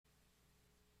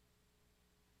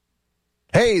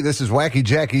Hey, this is Wacky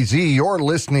Jackie Z. You're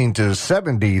listening to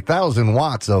 70,000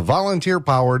 watts of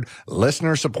volunteer-powered,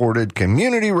 listener-supported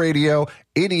community radio,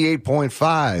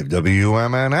 88.5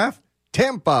 WMNF,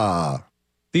 Tampa.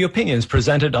 The opinions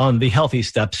presented on the Healthy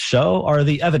Steps show are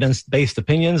the evidence-based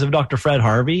opinions of Dr. Fred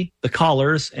Harvey, the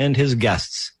callers, and his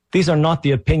guests. These are not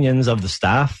the opinions of the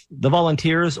staff, the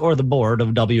volunteers, or the board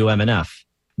of WMNF.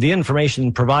 The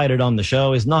information provided on the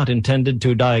show is not intended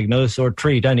to diagnose or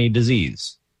treat any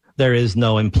disease. There is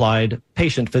no implied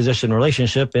patient-physician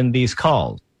relationship in these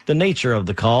calls. The nature of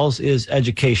the calls is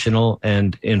educational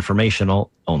and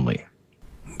informational only.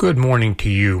 Good morning to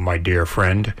you, my dear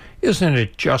friend. Isn't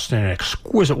it just an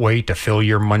exquisite way to fill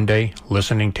your Monday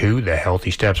listening to the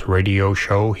Healthy Steps radio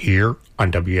show here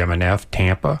on WMNF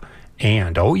Tampa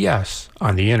and, oh yes,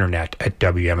 on the internet at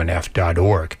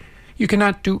WMNF.org. You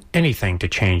cannot do anything to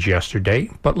change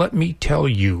yesterday, but let me tell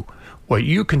you, what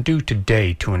you can do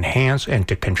today to enhance and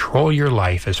to control your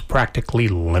life is practically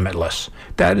limitless.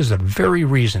 That is the very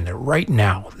reason that right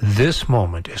now, this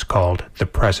moment is called the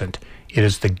present. It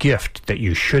is the gift that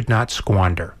you should not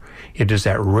squander. It is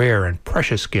that rare and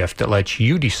precious gift that lets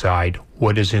you decide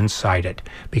what is inside it,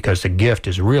 because the gift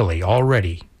is really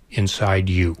already inside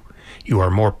you. You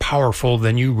are more powerful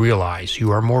than you realize.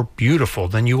 You are more beautiful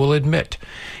than you will admit.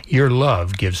 Your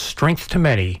love gives strength to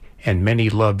many, and many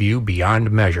love you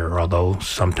beyond measure, although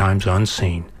sometimes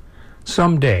unseen.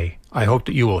 Someday, I hope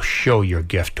that you will show your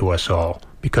gift to us all,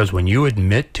 because when you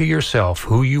admit to yourself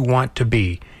who you want to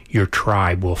be, your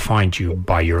tribe will find you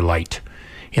by your light.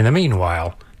 In the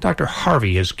meanwhile, Dr.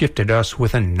 Harvey has gifted us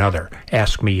with another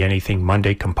Ask Me Anything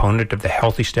Monday component of the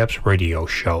Healthy Steps radio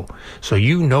show, so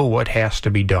you know what has to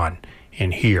be done.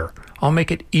 And here, I'll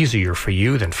make it easier for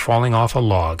you than falling off a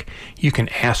log. You can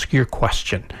ask your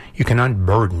question. You can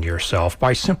unburden yourself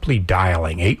by simply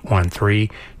dialing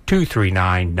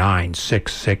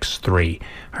 813-239-9663.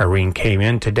 Irene came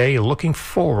in today looking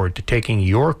forward to taking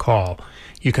your call.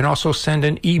 You can also send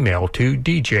an email to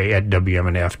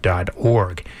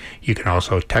dj@wmnf.org. You can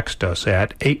also text us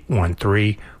at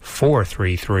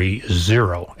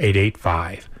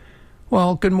 813-433-0885.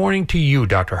 Well, good morning to you,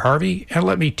 Dr. Harvey, and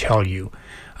let me tell you,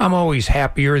 I'm always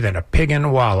happier than a pig in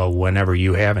a wallow whenever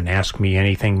you have an Ask Me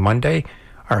Anything Monday.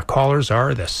 Our callers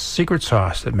are the secret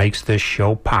sauce that makes this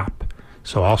show pop.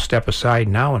 So I'll step aside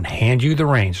now and hand you the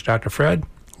reins, Dr. Fred.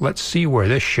 Let's see where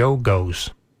this show goes.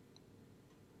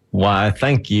 Why,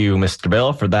 thank you, Mr.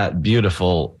 Bill, for that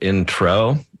beautiful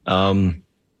intro. You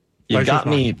got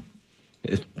me.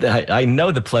 I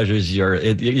know the pleasure's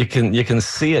yours. You can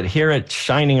see it, hear it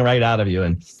shining right out of you.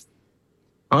 And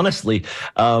honestly,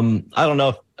 I don't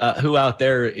know who out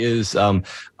there is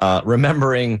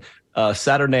remembering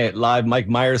Saturday Night Live, Mike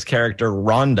Myers' character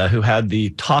Rhonda, who had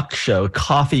the talk show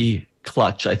Coffee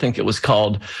Clutch, I think it was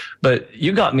called. But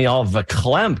you got me all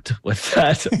verklempt with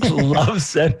that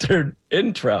love-centered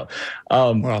intro.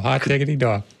 Well, hot diggity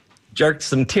dog. Jerked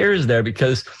some tears there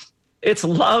because it's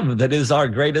love that is our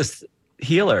greatest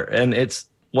healer, and it's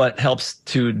what helps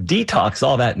to detox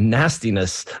all that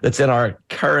nastiness that's in our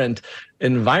current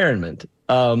environment.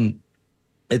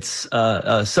 It's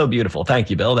so beautiful. Thank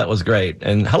you, Bill. That was great.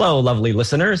 And hello, lovely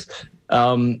listeners.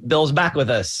 Bill's back with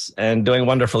us and doing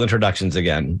wonderful introductions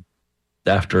again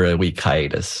after a week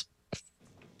hiatus.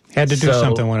 Had to do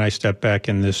something when I stepped back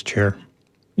in this chair.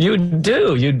 You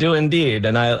do indeed.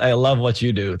 And I love what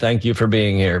you do. Thank you for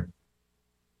being here.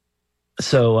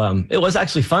 So it was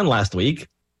actually fun last week,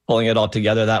 pulling it all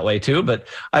together that way too, but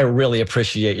I really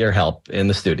appreciate your help in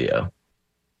the studio.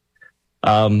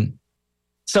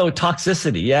 So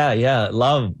toxicity, yeah,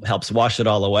 love helps wash it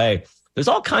all away. There's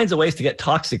all kinds of ways to get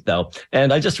toxic though.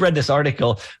 And I just read this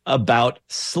article about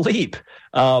sleep,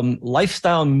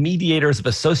 lifestyle mediators of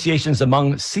associations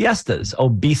among siestas,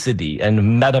 obesity,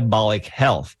 and metabolic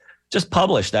health. Just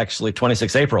published actually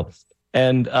 26 April.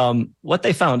 And what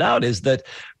they found out is that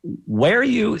where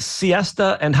you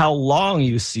siesta and how long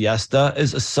you siesta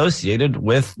is associated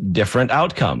with different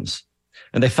outcomes.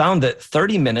 And they found that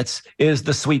 30 minutes is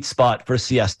the sweet spot for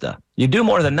siesta. You do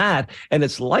more than that, and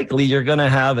it's likely you're going to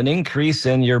have an increase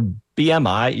in your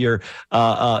BMI, your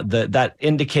that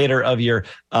indicator of your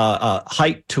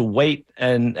height to weight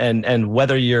and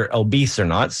whether you're obese or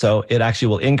not. So it actually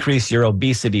will increase your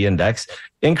obesity index,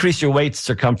 increase your waist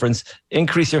circumference,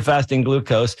 increase your fasting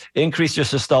glucose, increase your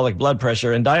systolic blood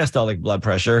pressure and diastolic blood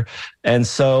pressure. And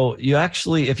so you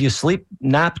actually, if you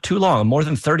nap too long, more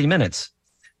than 30 minutes,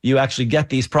 you actually get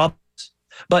these problems.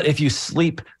 But if you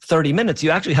sleep 30 minutes, you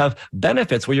actually have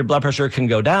benefits where your blood pressure can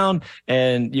go down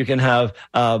and you can have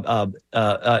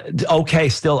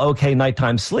still okay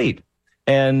nighttime sleep.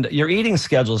 And your eating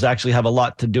schedules actually have a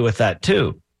lot to do with that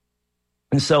too.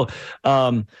 And so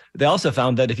they also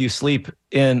found that if you sleep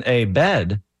in a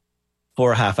bed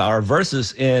for a half hour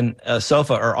versus in a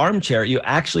sofa or armchair, you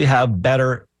actually have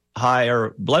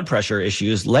higher blood pressure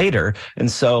issues later.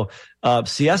 And so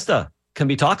siesta can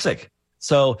be toxic.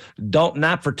 So don't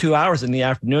nap for 2 hours in the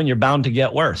afternoon. You're bound to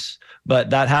get worse. But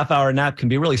that half-hour nap can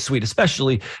be really sweet,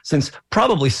 especially since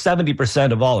probably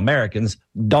 70% of all Americans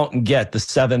don't get the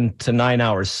 7 to 9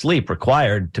 hours sleep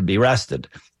required to be rested.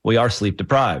 We are sleep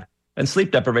deprived. And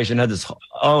sleep deprivation has its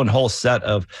own whole set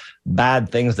of bad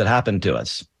things that happen to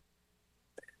us.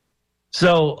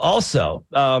 So also,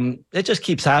 it just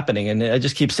keeps happening, and I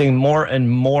just keep seeing more and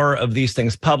more of these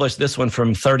things published. This one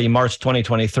from 30 March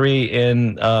 2023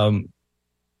 in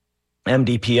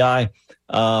MDPI,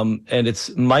 and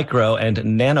it's micro and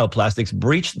nanoplastics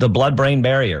breach the blood-brain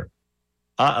barrier.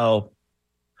 Uh-oh.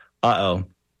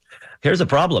 Here's a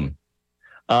problem.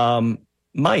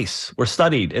 Mice were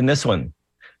studied in this one,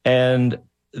 and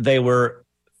they were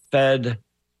fed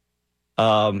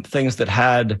things that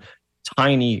had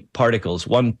tiny particles,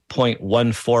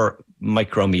 1.14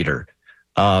 micrometer,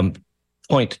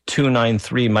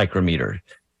 0.293 micrometer,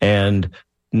 and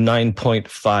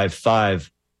 9.55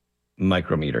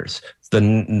 micrometers. The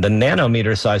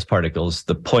nanometer size particles,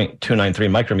 the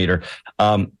 0.293 micrometer,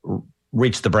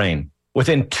 reach the brain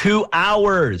within 2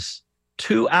 hours.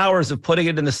 2 hours of putting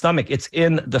it in the stomach, it's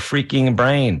in the freaking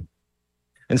brain.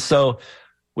 And so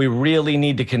we really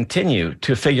need to continue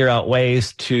to figure out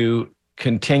ways to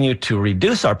continue to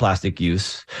reduce our plastic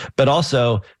use, but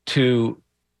also to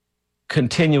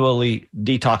continually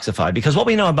detoxify. Because what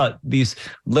we know about these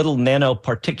little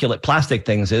nanoparticulate plastic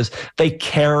things is they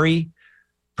carry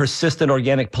persistent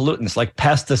organic pollutants like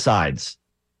pesticides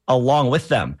along with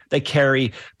them. They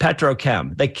carry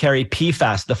petrochem, they carry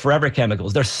PFAS, the forever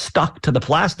chemicals. They're stuck to the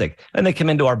plastic and they come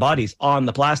into our bodies on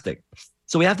the plastic.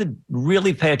 So we have to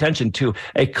really pay attention to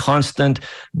a constant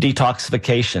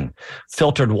detoxification,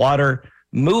 filtered water,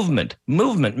 movement,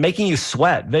 making you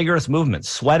sweat, vigorous movement,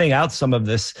 sweating out some of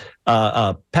this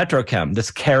petrochem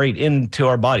that's carried into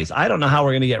our bodies. I don't know how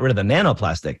we're going to get rid of the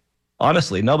nanoplastic.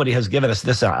 Honestly, nobody has given us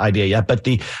this idea yet, but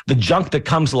the junk that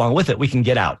comes along with it, we can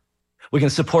get out. We can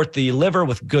support the liver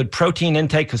with good protein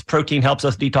intake because protein helps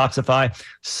us detoxify.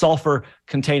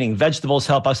 Sulfur-containing vegetables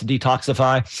help us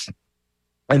detoxify.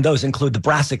 And those include the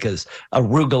brassicas,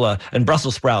 arugula, and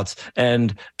Brussels sprouts,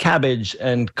 and cabbage,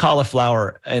 and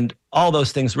cauliflower, and all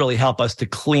those things really help us to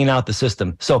clean out the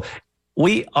system. So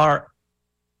we are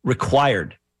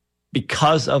required,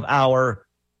 because of our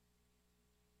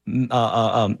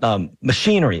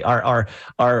machinery, our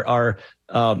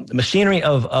machinery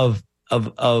of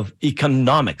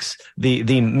economics,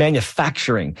 the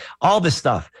manufacturing, all this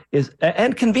stuff is,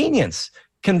 and convenience.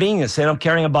 Say, I'm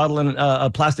carrying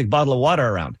a plastic bottle of water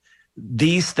around.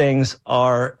 These things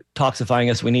are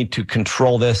toxifying us. We need to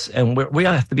control this, and we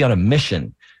have to be on a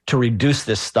mission to reduce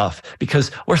this stuff because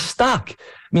we're stuck. I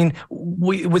mean,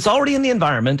 it's already in the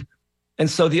environment, and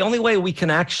so the only way we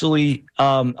can actually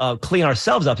clean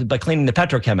ourselves up is by cleaning the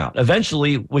petrochem out.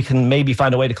 Eventually, we can maybe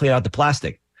find a way to clean out the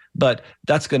plastic, but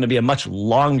that's going to be a much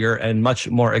longer and much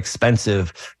more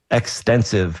extensive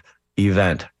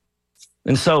event.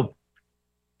 And so,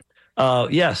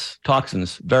 yes,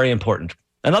 toxins, very important.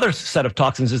 Another set of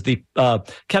toxins is the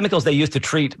chemicals they use to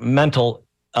treat mental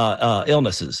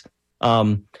illnesses.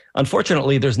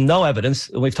 Unfortunately, there's no evidence,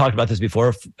 and we've talked about this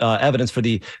before, evidence for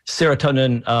the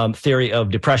serotonin theory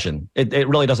of depression. It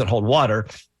really doesn't hold water,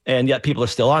 and yet people are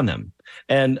still on them.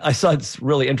 And I saw this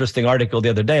really interesting article the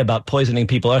other day about treating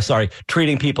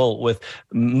people with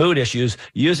mood issues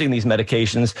using these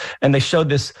medications. And they showed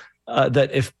this, that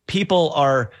if people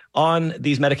are on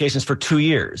these medications for 2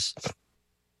 years,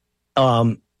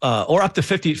 or up to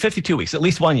 52 weeks, at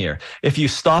least 1 year, if you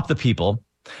stop the people,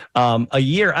 a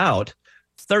year out,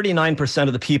 39%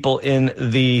 of the people in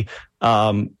the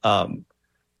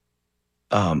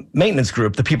maintenance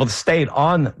group, the people that stayed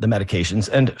on the medications,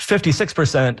 and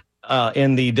 56%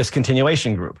 in the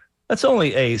discontinuation group. That's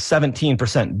only a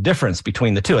 17% difference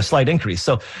between the two, a slight increase.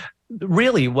 So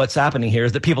really what's happening here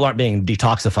is that people aren't being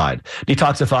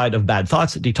detoxified of bad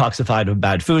thoughts, detoxified of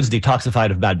bad foods,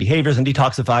 detoxified of bad behaviors, and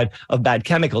detoxified of bad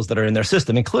chemicals that are in their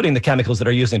system, including the chemicals that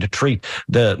are using to treat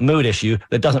the mood issue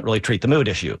that doesn't really treat the mood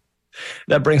issue.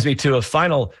 That brings me to a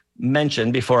final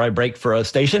mention before I break for a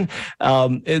station,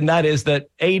 and that is that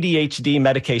ADHD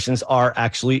medications are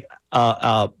actually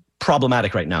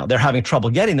problematic right now. They're having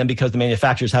trouble getting them because the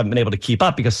manufacturers haven't been able to keep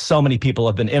up because so many people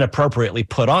have been inappropriately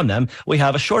put on them. We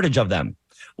have a shortage of them.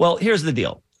 Well, here's the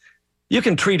deal. You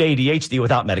can treat ADHD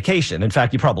without medication. In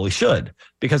fact, you probably should,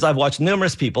 because I've watched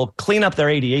numerous people clean up their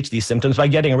ADHD symptoms by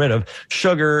getting rid of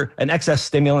sugar and excess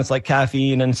stimulants like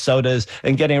caffeine and sodas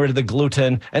and getting rid of the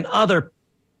gluten and other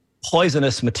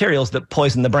poisonous materials that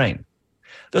poison the brain.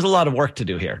 There's a lot of work to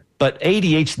do here, but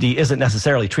ADHD isn't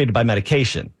necessarily treated by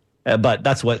medication. But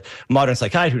that's what modern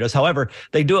psychiatry does. However,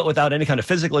 they do it without any kind of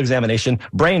physical examination,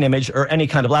 brain image, or any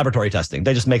kind of laboratory testing.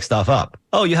 They just make stuff up.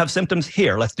 Oh, you have symptoms?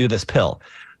 Here, let's do this pill.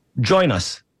 Join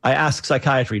us. I ask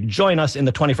psychiatry, join us in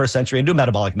the 21st century and do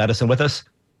metabolic medicine with us.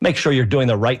 Make sure you're doing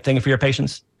the right thing for your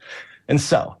patients. And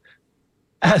so,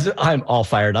 as I'm all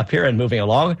fired up here and moving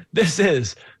along, this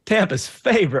is Tampa's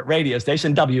favorite radio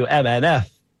station, WMNF,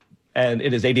 and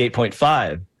it is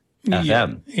 88.5 FM.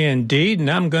 Yeah, indeed, and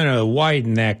I'm going to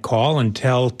widen that call and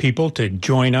tell people to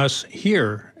join us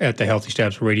here at the Healthy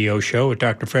Steps Radio Show with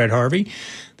Dr. Fred Harvey.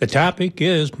 The topic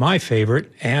is my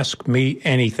favorite, Ask Me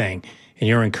Anything. And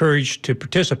you're encouraged to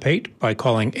participate by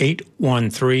calling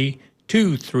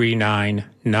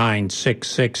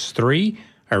 813-239-9663.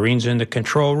 Irene's in the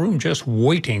control room just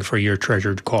waiting for your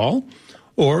treasured call.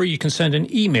 Or you can send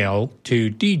an email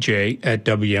to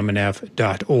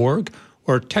dj@wmnf.org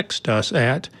or text us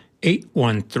at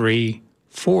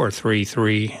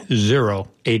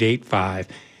 813-433-0885.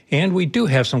 And we do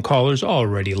have some callers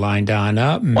already lined on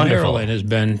up. Wonderful. Marilyn has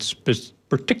been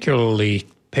particularly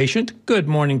patient. Good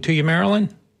morning to you, Marilyn.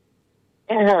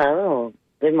 Hello.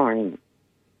 Good morning.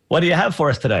 What do you have for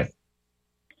us today?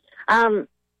 I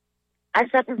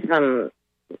suffer from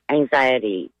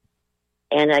anxiety,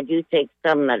 and I do take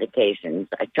some medications.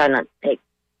 I try not to take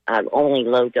only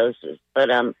low doses, but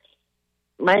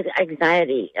my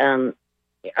anxiety, are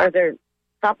there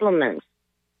supplements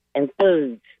and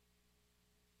foods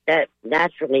that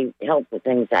naturally help with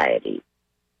anxiety?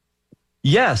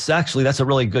 Yes, actually, that's a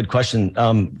really good question,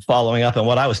 following up on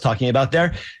what I was talking about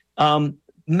there.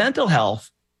 Mental health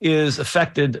is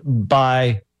affected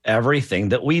by everything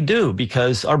that we do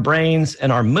because our brains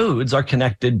and our moods are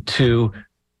connected to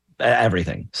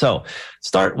everything. So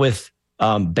start with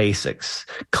basics.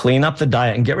 Clean up the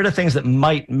diet and get rid of things that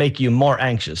might make you more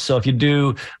anxious. So if you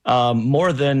do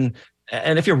more than,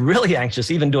 and if you're really anxious,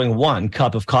 even doing 1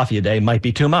 cup of coffee a day might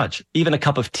be too much. Even a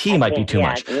cup of tea might be too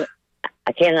much.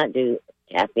 I cannot do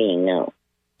caffeine, no.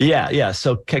 Yeah.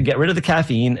 So get rid of the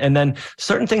caffeine, and then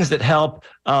certain things that help.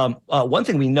 One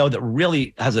thing we know that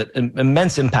really has an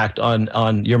immense impact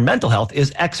on your mental health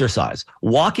is exercise.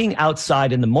 Walking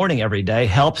outside in the morning every day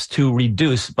helps to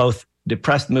reduce both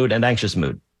depressed mood and anxious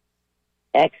mood.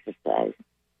 Exercise.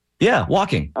 Yeah,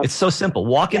 walking. Okay. It's so simple.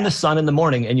 Walk in the sun in the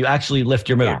morning, and you actually lift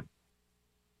your mood. Yeah.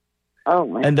 Oh,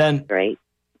 my. And then great.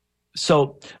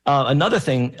 So another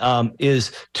thing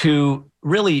is to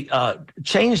really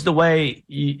change the way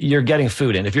you're getting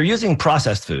food in. If you're using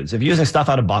processed foods, if you're using stuff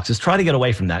out of boxes, try to get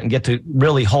away from that and get to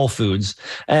really whole foods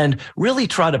and really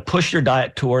try to push your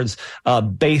diet towards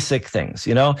basic things.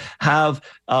 Have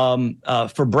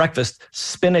for breakfast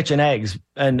spinach and eggs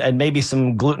and maybe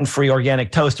some gluten-free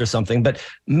organic toast or something, but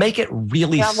make it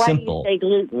really simple. Why do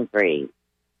you say gluten-free?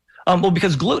 Well,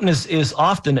 because gluten is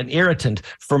often an irritant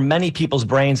for many people's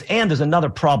brains, and there's another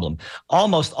problem.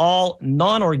 Almost all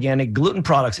non-organic gluten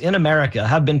products in America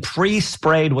have been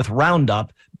pre-sprayed with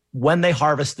Roundup when they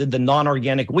harvested the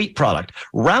non-organic wheat product.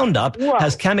 Roundup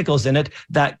has chemicals in it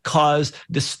that cause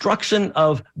destruction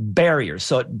of barriers.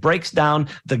 So it breaks down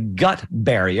the gut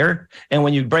barrier. And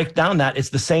when you break down that, it's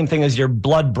the same thing as your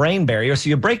blood-brain barrier. So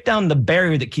you break down the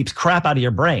barrier that keeps crap out of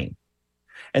your brain.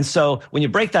 And so when you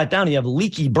break that down, you have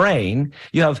leaky brain,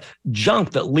 you have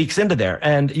junk that leaks into there,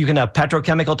 and you can have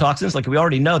petrochemical toxins. Like we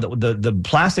already know that the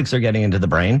plastics are getting into the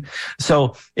brain.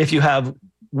 So if you have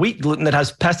wheat gluten that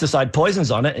has pesticide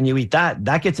poisons on it and you eat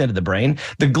that gets into the brain.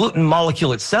 The gluten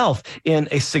molecule itself in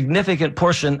a significant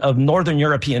portion of Northern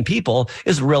European people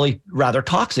is really rather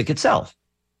toxic itself.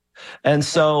 And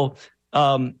so,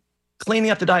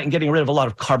 cleaning up the diet and getting rid of a lot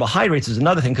of carbohydrates is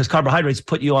another thing, because carbohydrates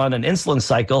put you on an insulin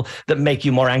cycle that make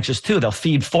you more anxious too. They'll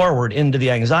feed forward into the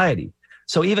anxiety.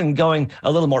 So even going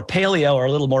a little more paleo or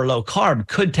a little more low carb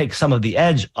could take some of the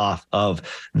edge off of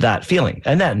that feeling.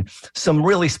 And then some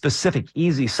really specific,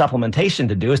 easy supplementation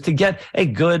to do is to get a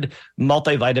good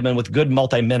multivitamin with good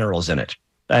multiminerals in it.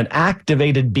 And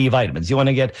activated B vitamins. You want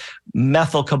to get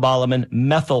methylcobalamin,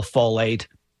 methylfolate.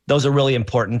 Those are really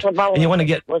important. And you want to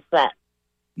get... What's that?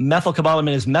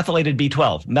 Methylcobalamin is methylated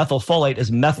B12. Methylfolate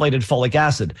is methylated folic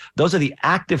acid. Those are the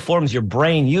active forms your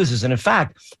brain uses. And in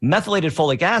fact, methylated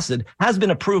folic acid has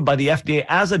been approved by the FDA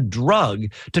as a drug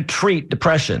to treat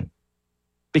depression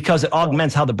because it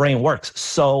augments how the brain works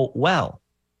so well.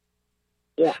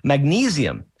 Yeah.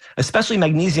 Magnesium, especially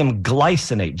magnesium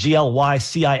glycinate,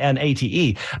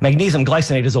 glycinate. Magnesium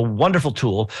glycinate is a wonderful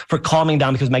tool for calming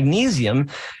down because magnesium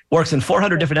works in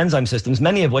 400 different enzyme systems,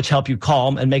 many of which help you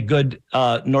calm and make good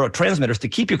neurotransmitters to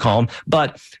keep you calm.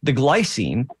 But the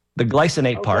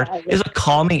glycinate part is a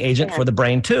calming agent for the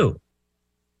brain too.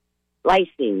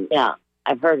 Glycine, yeah.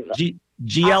 I've heard of it.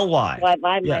 GLY. So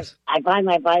I buy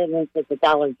my vitamins at the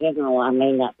Dollar General. I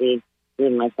may not be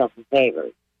doing myself a favor.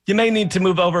 You may need to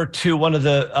move over to one of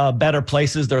the better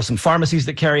places. There are some pharmacies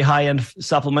that carry high-end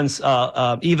supplements.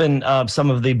 Even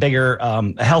some of the bigger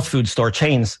health food store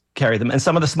chains carry them, and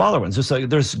some of the smaller ones.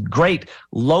 There's great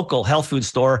local health food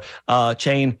store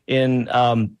chain in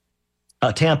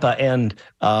Tampa and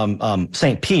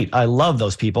St. Pete. I love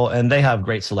those people, and they have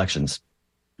great selections.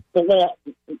 So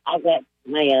I've got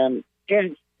my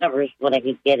insurance covers what I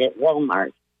could get at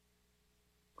Walmart.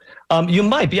 You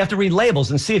might, but you have to read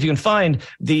labels and see if you can find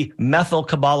the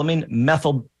methylcobalamin,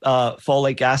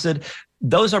 folic acid.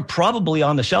 Those are probably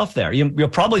on the shelf there. You'll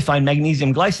probably find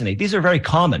magnesium glycinate. These are very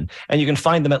common, and you can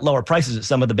find them at lower prices at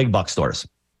some of the big box stores.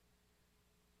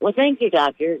 Well, thank you,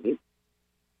 doctor.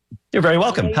 You're very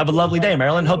welcome. Have a lovely day,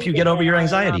 Marilyn. Hope you get over your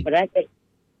anxiety. But I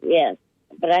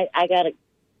got to.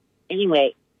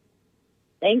 Anyway,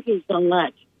 thank you so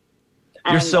much.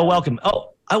 You're so welcome. Oh,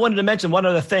 I wanted to mention one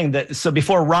other thing so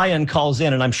before Ryan calls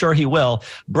in, and I'm sure he will,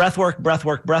 breath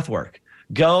work.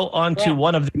 Go onto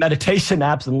one of the meditation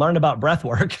apps and learn about breath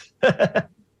work.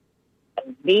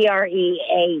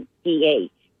 BREATH.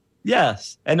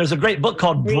 Yes. And there's a great book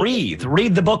called Breathe.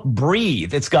 Read the book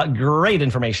Breathe. It's got great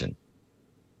information.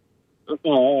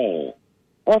 Okay.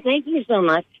 Well, thank you so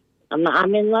much. I'm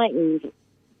enlightened.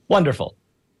 Wonderful.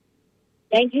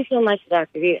 Thank you so much,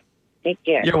 Doctor. Take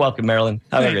care. You're welcome, Marilyn.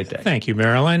 Have a great day. Thank you,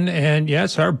 Marilyn. And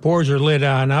yes, our boards are lit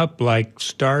on up like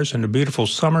stars in a beautiful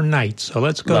summer night. So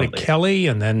let's go to Kelly,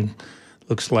 and then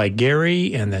looks like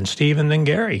Gary, and then Steve, and then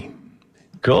Gary.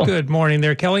 Cool. Good morning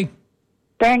there, Kelly.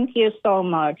 Thank you so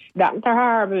much, Dr.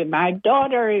 Harvey. My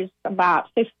daughter is about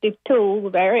 52,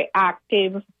 very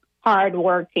active,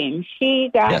 hardworking.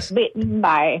 She got bitten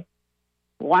by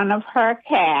one of her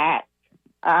cats,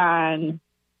 and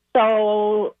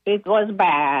so it was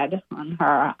bad on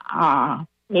her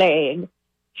leg.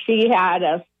 She had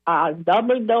a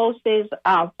double doses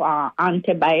of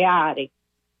antibiotics,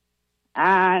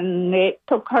 and it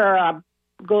took her a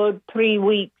good 3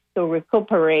 weeks to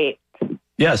recuperate.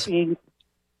 Yes. And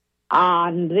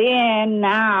then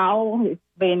now it's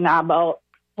been about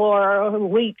 4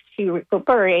 weeks she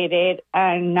recuperated,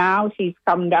 and now she's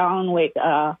come down with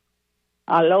a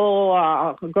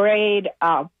low grade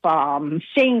of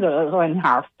shingles on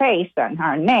her face and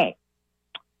her neck.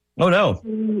 Oh, no.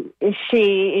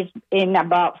 She is in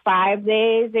about 5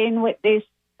 days in with this,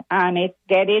 and it's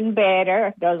getting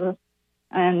better.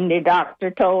 And the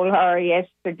doctor told her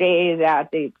yesterday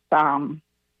that it's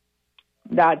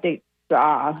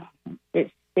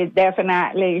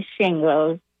definitely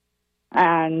shingles.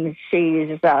 And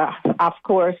she's, of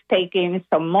course, taking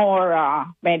some more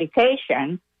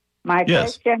medication. My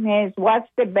question is, what's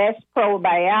the best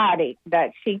probiotic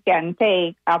that she can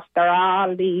take after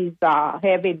all these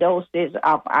heavy doses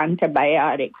of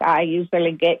antibiotics? I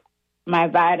usually get my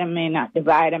vitamin at the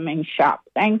vitamin shop.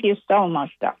 Thank you so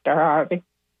much, Dr. Harvey.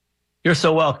 You're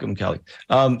so welcome, Kelly.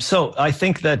 So I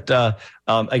think that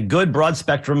a good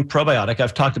broad-spectrum probiotic,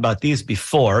 I've talked about these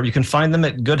before. You can find them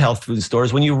at good health food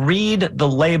stores. When you read the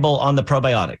label on the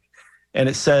probiotic, and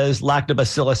it says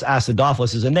Lactobacillus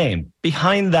acidophilus is a name.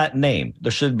 Behind that name, there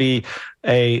should be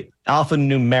a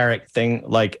alphanumeric thing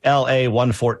like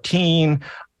LA114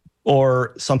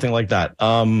 or something like that.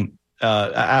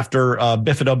 After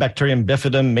Bifidobacterium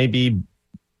bifidum, maybe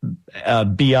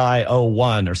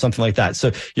BI01 or something like that.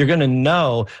 So you're going to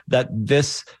know that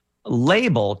this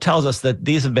label tells us that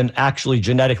these have been actually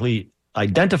genetically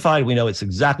identified. We know it's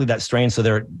exactly that strain. So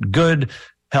they're good,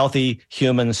 healthy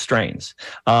human strains.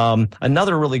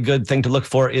 Another really good thing to look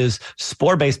for is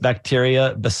spore-based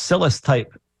bacteria, bacillus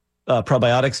type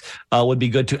probiotics would be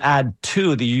good to add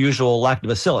to the usual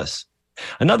lactobacillus.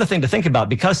 Another thing to think about,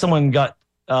 because someone got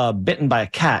bitten by a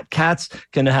cat, cats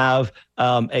can have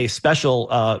a special,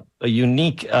 a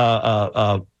unique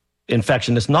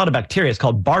infection. It's not a bacteria. It's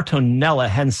called Bartonella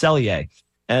henseliae.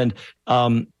 And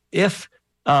if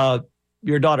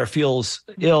your daughter feels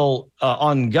ill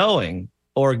ongoing,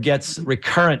 or gets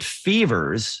recurrent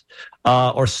fevers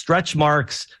or stretch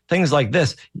marks, things like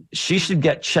this, she should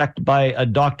get checked by a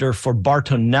doctor for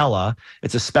Bartonella.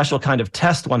 It's a special kind of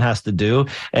test one has to do,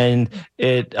 and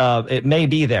it may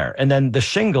be there. And then the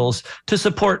shingles, to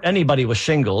support anybody with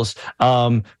shingles,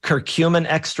 curcumin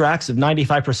extracts of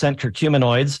 95%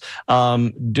 curcuminoids,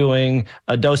 doing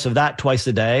a dose of that twice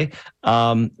a day,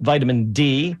 vitamin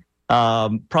D,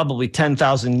 probably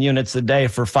 10,000 units a day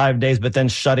for 5 days, but then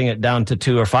shutting it down to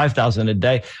 2,000 or 5,000 a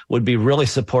day would be really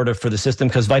supportive for the system,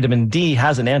 because vitamin D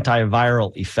has an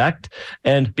antiviral effect.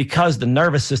 And because the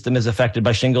nervous system is affected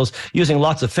by shingles, using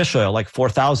lots of fish oil, like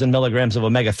 4,000 milligrams of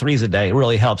omega-3s a day,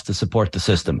 really helps to support the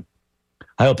system.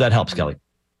 I hope that helps, Kelly.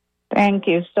 Thank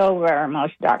you so very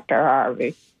much, Dr.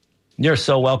 Harvey. You're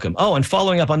so welcome. Oh, and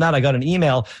following up on that, I got an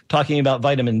email talking about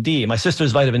vitamin D. My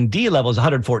sister's vitamin D level is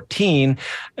 114,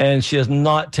 and she is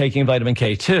not taking vitamin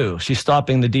K2. She's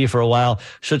stopping the D for a while.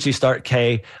 Should she start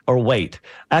K or wait?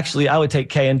 Actually, I would take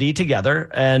K and D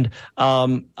together, and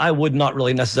I would not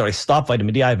really necessarily stop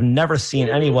vitamin D. I've never seen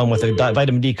anyone with a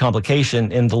vitamin D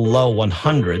complication in the low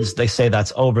 100s. They say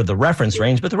that's over the reference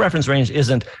range, but the reference range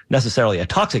isn't necessarily a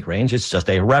toxic range. It's just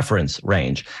a reference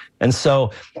range. And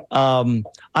so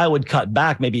I would cut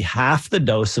back maybe half the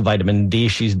dose of vitamin D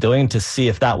she's doing to see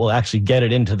if that will actually get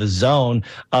it into the zone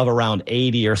of around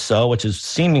 80 or so, which is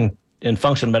seeming in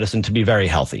functional medicine to be very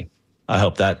healthy. I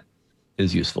hope that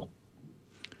is useful.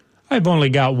 I've only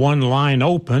got one line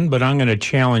open, but I'm going to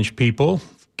challenge people.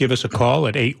 Give us a call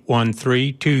at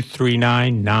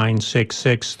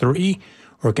 813-239-9663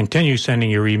 or continue sending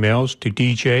your emails to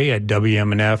dj@wmnf.org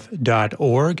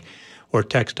or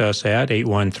text us at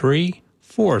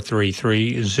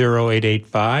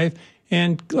 813-433-0885.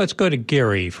 And let's go to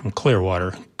Gary from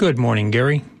Clearwater. Good morning,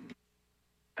 Gary.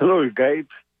 Hello, Gabe.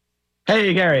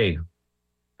 Hey, Gary.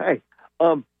 Hey,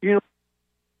 I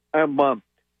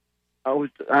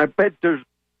bet there's.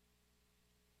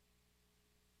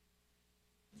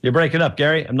 You're breaking up,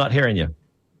 Gary. I'm not hearing you.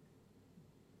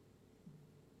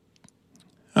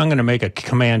 I'm going to make a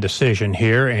command decision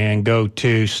here and go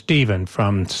to Stephen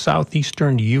from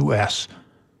southeastern U.S.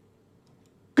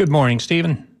 Good morning,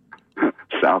 Stephen.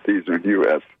 Southeastern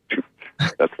U.S.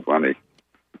 That's funny.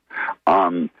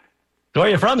 Where are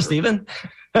you from, Stephen?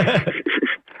 I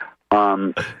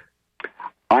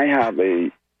have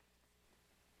a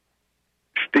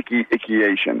sticky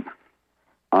ichiation.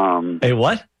 A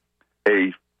what?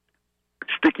 A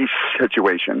sticky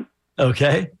situation.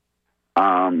 Okay.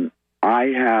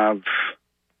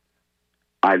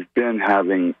 I've been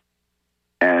having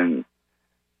an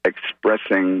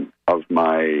expressing of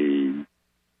my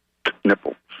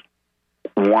nipples,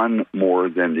 one more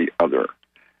than the other.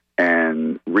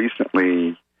 And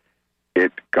recently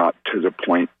it got to the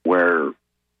point where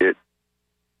it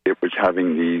was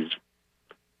having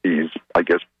these, I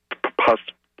guess, pus,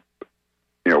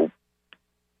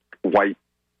 white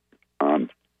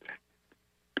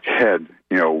head,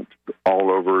 all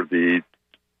over the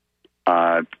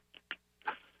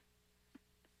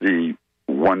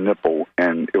one nipple,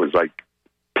 and it was like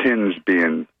pins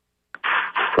being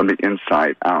from the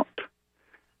inside out.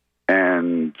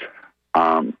 And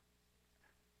in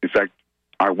fact,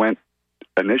 I went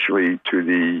initially to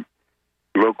the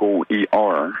local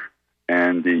ER,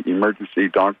 and the emergency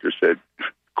doctor said,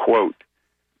 quote,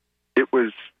 "It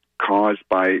was caused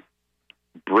by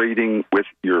braiding with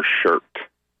your shirt."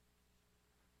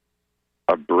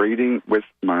 A braiding with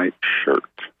my shirt.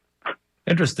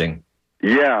 Interesting.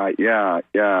 Yeah.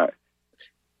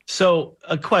 So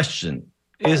a question,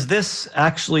 is this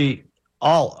actually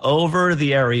all over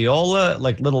the areola,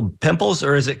 like little pimples,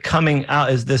 or is it coming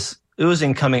out? Is this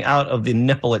oozing coming out of the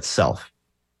nipple itself?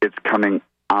 It's coming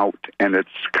out, and it's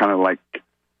kind of like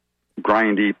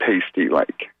grindy, pasty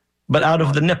like. But out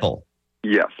of the nipple?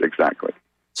 Yes, exactly.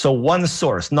 So one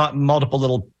source, not multiple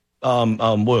little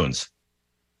wounds.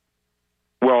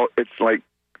 Well, it's like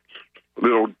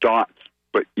little dots,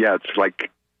 but yeah, it's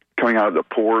like coming out of the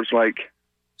pores like.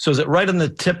 So is it right on the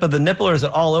tip of the nipple, or is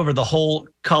it all over the whole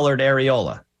colored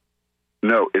areola?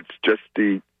 No, it's just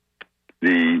the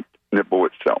nipple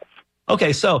itself.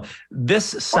 Okay, so this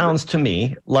sounds to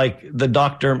me like the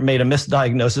doctor made a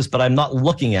misdiagnosis, but I'm not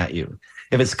looking at you.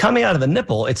 If it's coming out of the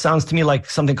nipple, it sounds to me like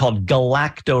something called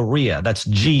galactorrhea. That's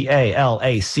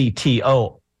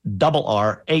GALACTORRHEA,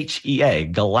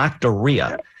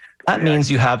 galactorrhea. That means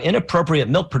you have inappropriate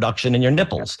milk production in your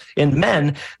nipples. In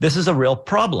men, this is a real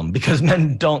problem because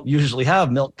men don't usually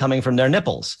have milk coming from their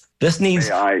nipples. This needs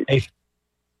a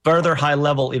further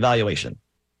high-level evaluation.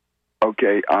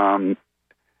 Okay.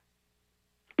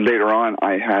 Later on,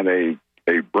 I had a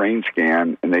brain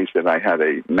scan, and they said I had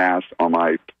a mass on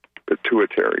my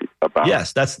pituitary about.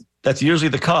 Yes, that's usually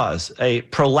the cause. A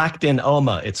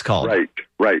prolactinoma, it's called. Right.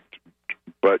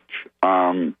 But,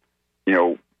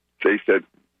 they said,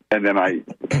 and then I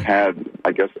had,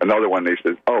 I guess, another one. They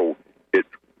said, oh, it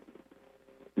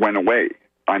went away.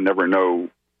 I never know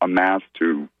a mass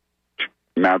to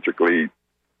magically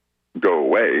go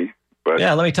away. But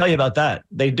yeah, let me tell you about that.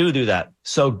 They do that.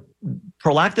 So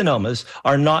prolactinomas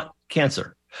are not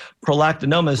cancer.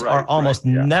 Prolactinomas are almost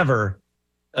never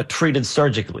treated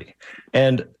surgically.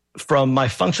 And from my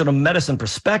functional medicine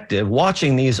perspective,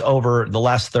 watching these over the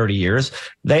last 30 years,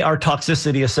 they are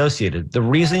toxicity associated. The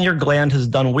reason your gland has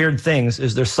done weird things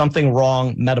is there's something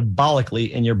wrong metabolically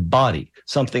in your body.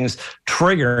 Something's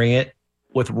triggering it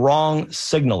with wrong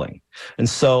signaling. And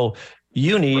so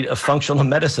you need a functional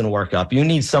medicine workup. You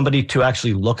need somebody to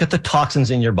actually look at the toxins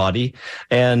in your body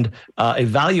and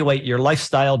evaluate your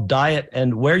lifestyle, diet,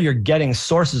 and where you're getting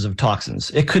sources of toxins.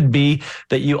 It could be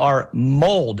that you are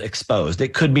mold exposed.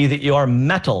 It could be that you are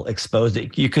metal exposed.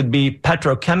 You could be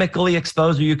petrochemically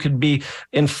exposed, or you could be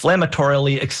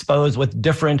inflammatorily exposed with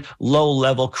different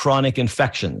low-level chronic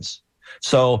infections.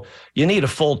 So you need a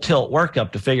full tilt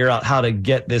workup to figure out how to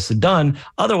get this done.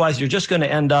 Otherwise, you're just going to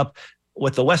end up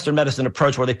with the Western medicine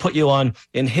approach where they put you on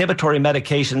inhibitory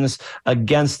medications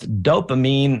against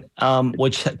dopamine,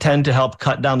 which tend to help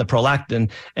cut down the prolactin.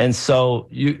 And so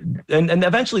and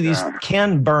eventually these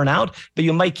can burn out, but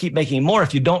you might keep making more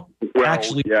if you don't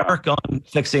work on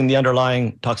fixing the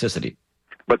underlying toxicity.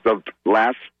 But the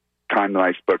last time that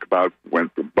I spoke about when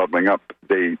bubbling up,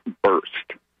 they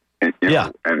burst. And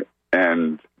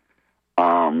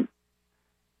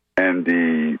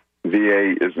the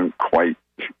VA isn't quite,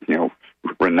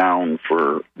 renowned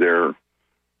for their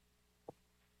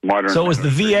modern. So it was the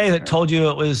VA that told you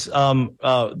it was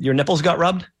your nipples got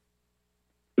rubbed?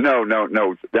 No.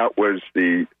 That was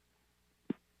the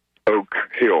Oak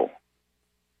Hill.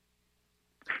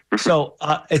 So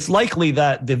it's likely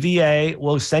that the VA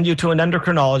will send you to an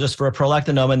endocrinologist for a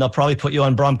prolactinoma, and they'll probably put you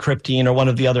on bromkriptine or one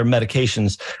of the other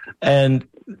medications. And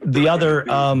the other,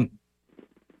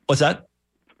 what's that?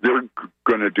 They're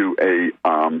going to do a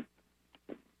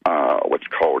what's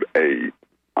called a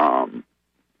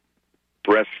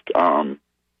breast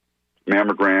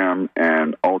mammogram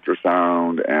and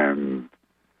ultrasound and.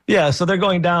 Yeah, so they're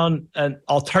going down an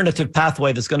alternative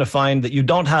pathway that's going to find that you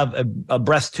don't have a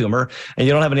breast tumor and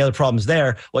you don't have any other problems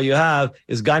there. What you have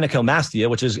is gynecomastia,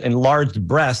 which is enlarged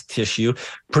breast tissue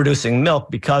producing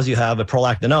milk because you have a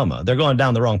prolactinoma. They're going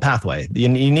down the wrong pathway. You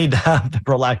need to have the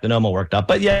prolactinoma worked up.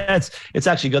 But yeah, it's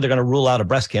actually good. They're going to rule out a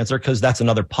breast cancer because that's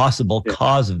another possible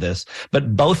cause of this.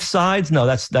 But both sides, no,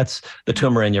 that's the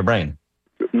tumor in your brain.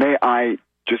 May I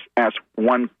just ask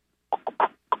one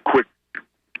quick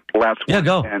last one? Yeah,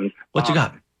 go. And, what you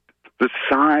got? The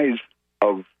size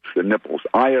of the nipples.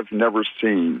 I have never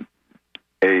seen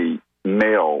a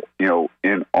male,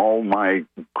 in all my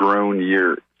grown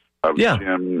years of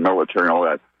gym, military, and all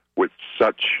that, with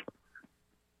such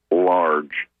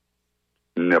large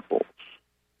nipples.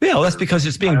 Yeah, well, that's because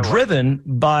it's being driven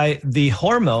by the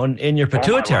hormone in your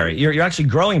pituitary. You're actually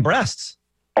growing breasts.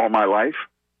 All my life?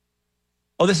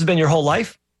 Oh, this has been your whole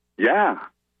life? Yeah.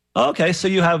 Okay, so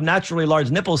you have naturally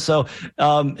large nipples, so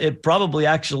it probably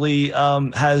actually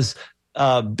has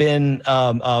been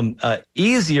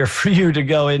easier for you to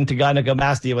go into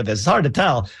gynecomastia with this. It's hard to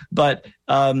tell, but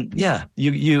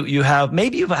you have,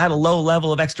 maybe you've had a low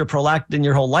level of extra prolactin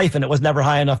your whole life and it was never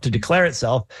high enough to declare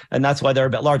itself, and that's why they're a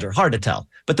bit larger. Hard to tell.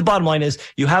 But the bottom line is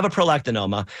you have a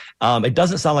prolactinoma. It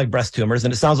doesn't sound like breast tumors,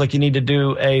 and it sounds like you need to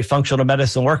do a functional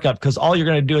medicine workup because all you're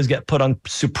going to do is get put on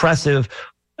suppressive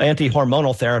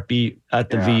anti-hormonal therapy at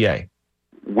the VA.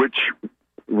 Which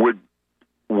would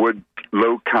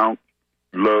low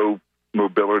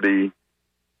mobility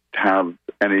have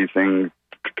anything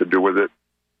to do with it?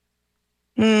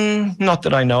 Not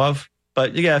that I know of.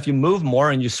 But yeah, if you move more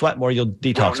and you sweat more, you'll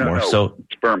detox more. No. So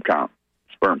sperm count.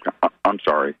 I'm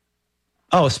sorry.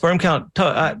 Oh, sperm count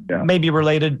may be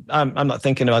related. I'm not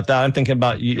thinking about that. I'm thinking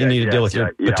about you need to deal with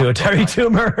your pituitary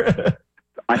tumor.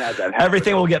 I had that happen.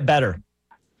 Everything will get better.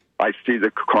 I see the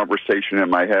conversation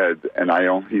in my head, and I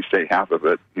only say half of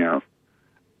it.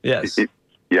 Yes.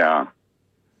 Yeah.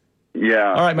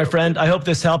 All right, my friend. I hope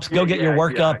this helps. Go get your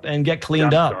workup and get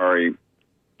cleaned up.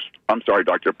 I'm sorry,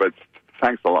 doctor, but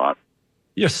thanks a lot.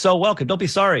 You're so welcome. Don't be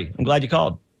sorry. I'm glad you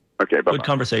called. Okay, bye-bye. Good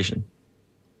conversation.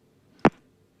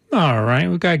 All right,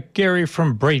 we got Gary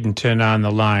from Bradenton on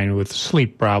the line with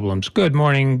sleep problems. Good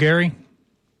morning, Gary.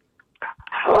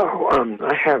 Hello.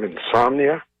 I have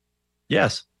insomnia.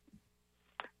 Yes.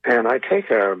 And I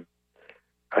take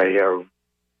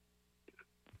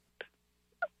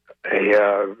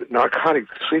a narcotic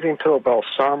sleeping pill,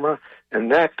 Balsama,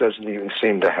 and that doesn't even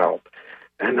seem to help.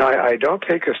 And I don't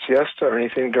take a siesta or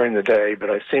anything during the day, but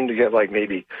I seem to get like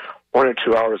maybe 1 or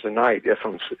 2 hours a night if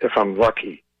I'm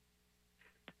lucky.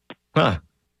 Huh.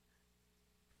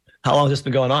 How long has this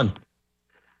been going on?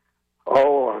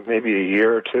 Oh, maybe a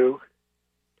year or two.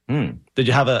 Did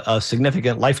you have a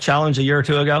significant life challenge a year or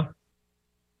two ago?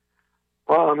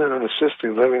 Well, I'm in an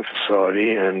assisted living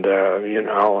facility, and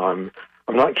I'm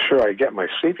not sure I get my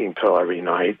sleeping pill every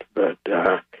night, but.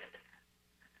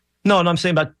 No, and I'm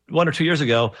saying about 1 or 2 years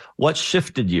ago, what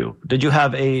shifted you? Did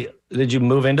you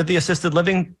move into the assisted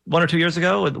living 1 or 2 years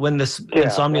ago when this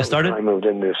insomnia started? I moved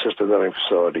into the assisted living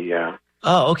facility, yeah.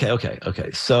 Oh,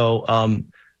 okay. So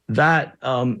that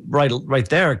right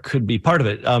there could be part of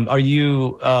it. Are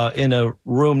you in a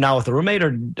room now with a roommate,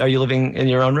 or are you living in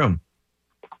your own room?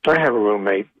 I have a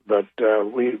roommate, but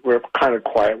we're kind of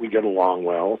quiet. We get along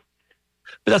well.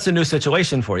 But that's a new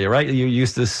situation for you, right? You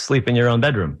used to sleep in your own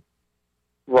bedroom.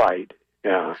 Right,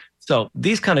 yeah. So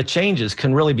these kind of changes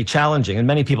can really be challenging. And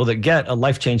many people that get a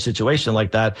life change situation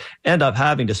like that end up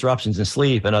having disruptions in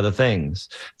sleep and other things.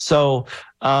 So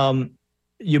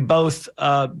you both,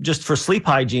 just for sleep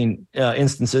hygiene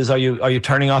instances, are you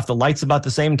turning off the lights about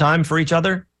the same time for each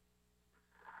other?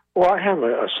 Well, I have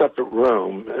a separate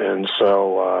room, and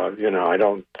so,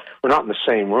 we're not in the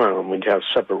same room. We have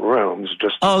separate rooms.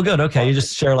 Oh, good. Okay. You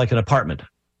just share like an apartment.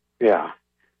 Yeah.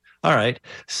 All right.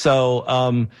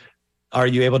 So are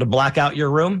you able to black out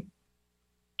your room?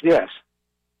 Yes.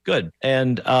 Good.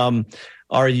 And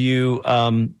are you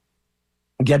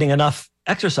getting enough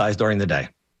exercise during the day?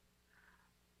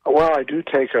 Well, I do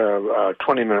take a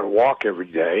 20-minute walk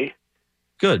every day.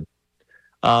 Good.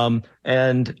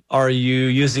 And are you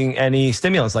using any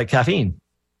stimulants like caffeine?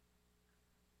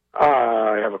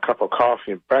 I have a cup of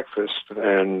coffee at breakfast,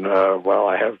 and,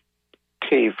 I have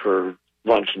tea for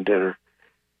lunch and dinner.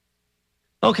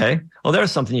 Okay. Well,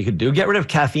 there's something you could do. Get rid of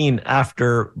caffeine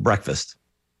after breakfast.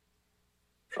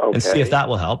 Okay. And see if that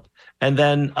will help. And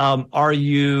then are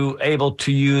you able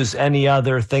to use any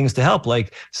other things to help,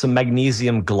 like some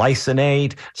magnesium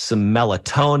glycinate, some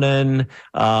melatonin,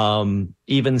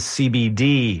 even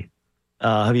CBD?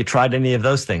 Have you tried any of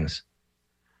those things?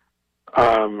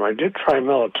 I did try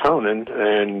melatonin,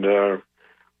 and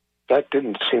that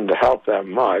didn't seem to help that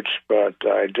much, but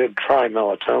I did try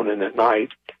melatonin at night.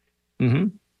 Mm-hmm.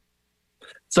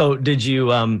 So do you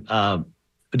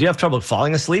have trouble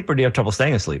falling asleep, or do you have trouble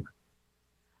staying asleep?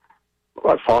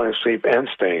 Well, falling asleep and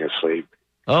staying asleep.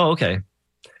 Oh, okay.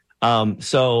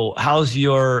 So how's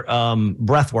your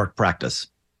breath work practice?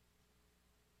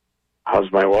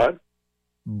 How's my what?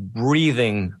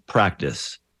 Breathing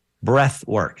practice. Breath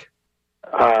work.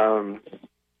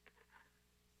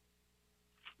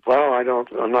 I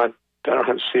don't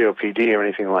have COPD or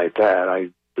anything like that. I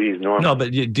breathe normally. No,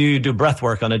 but do you do breath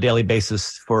work on a daily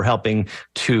basis for helping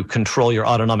to control your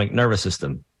autonomic nervous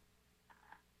system?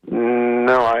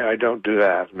 No, I don't do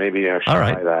that. Maybe I should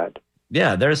try that.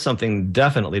 Yeah, there's something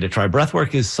definitely to try. Breath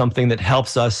work is something that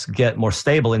helps us get more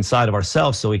stable inside of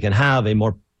ourselves so we can have a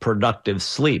more productive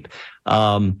sleep.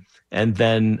 And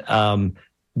then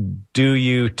do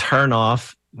you turn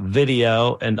off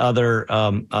video and other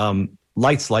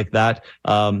lights like that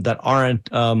that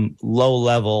aren't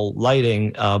low-level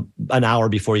lighting an hour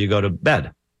before you go to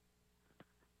bed?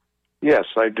 Yes,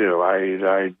 I do.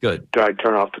 I Good. I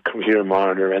turn off the computer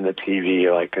monitor and the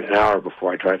TV like an hour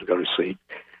before I try to go to sleep.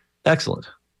 Excellent.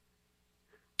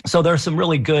 So there are some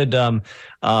really good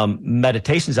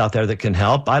meditations out there that can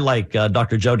help. I like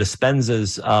Dr. Joe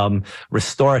Dispenza's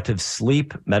restorative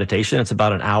sleep meditation. It's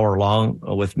about an hour long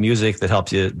with music that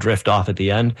helps you drift off at the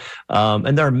end.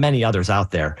 And there are many others out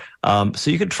there.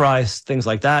 So you could try things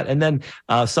like that. And then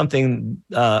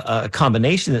a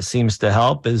combination that seems to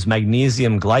help is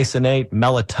magnesium glycinate,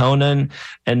 melatonin,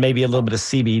 and maybe a little bit of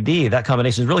CBD. That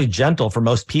combination is really gentle for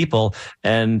most people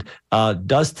and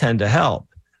does tend to help.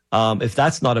 If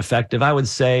that's not effective, I would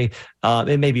say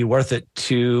it may be worth it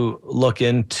to look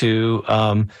into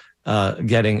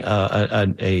getting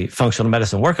a functional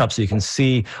medicine workup so you can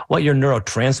see what your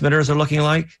neurotransmitters are looking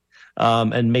like,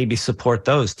 and maybe support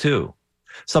those too.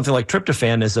 Something like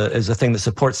tryptophan is a thing that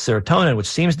supports serotonin, which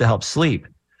seems to help sleep.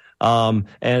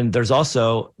 And there's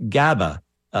also GABA.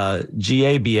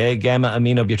 GABA, gamma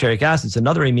aminobutyric acid. It's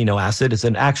another amino acid. It's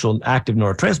an actual active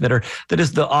neurotransmitter that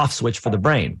is the off switch for the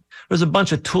brain. There's a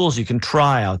bunch of tools you can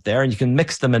try out there, and you can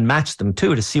mix them and match them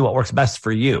too to see what works best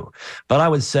for you. But I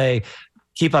would say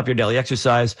keep up your daily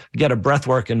exercise, get a breath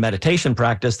work and meditation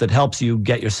practice that helps you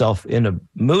get yourself in a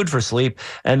mood for sleep,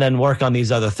 and then work on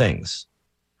these other things.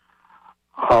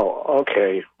 Oh,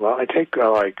 okay. Well, I take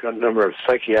like a number of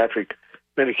psychiatric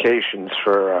medications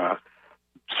for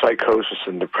psychosis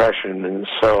and depression, and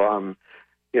so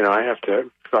I have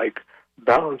to like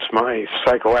balance my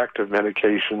psychoactive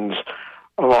medications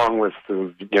along with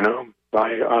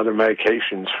my other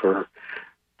medications for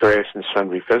various and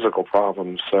sundry physical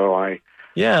problems. So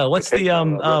what's the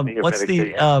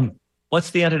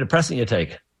antidepressant you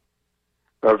take?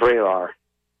 Vraylar.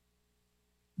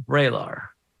 Vraylar.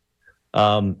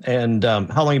 And how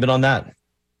long have you been on that?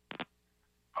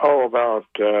 Oh, about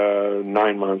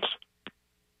 9 months.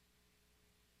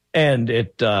 And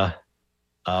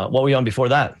what were you on before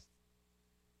that?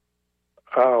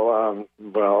 Oh,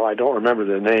 well, I don't remember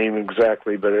the name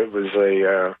exactly, but it was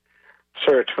a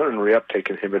serotonin reuptake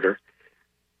inhibitor.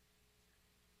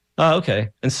 Oh, okay.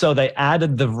 And so they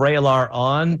added the Vraylar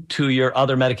on to your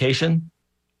other medication?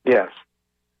 Yes.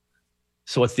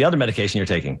 So what's the other medication you're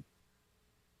taking?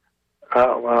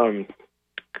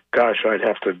 Gosh, I'd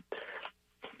have to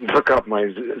look up my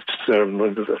the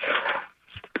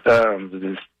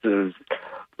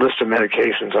list of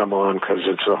medications I'm on because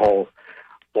it's a whole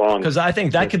long. Because I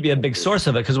think that could be a big source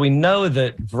of it, because we know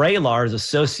that Vraylar is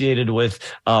associated with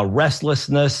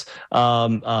restlessness,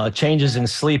 changes in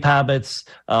sleep habits,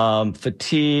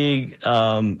 fatigue,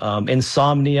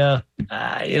 insomnia.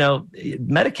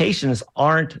 Medications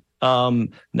aren't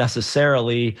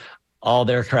necessarily all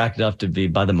they're cracked up to be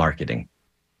by the marketing.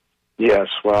 Yes,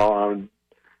 well,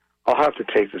 I'll have to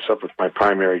take this up with my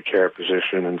primary care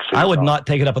physician and see. I would not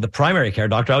take it up with a primary care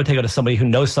doctor. I would take it to somebody who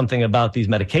knows something about these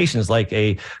medications, like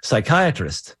a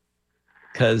psychiatrist,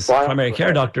 because primary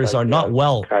care doctors are not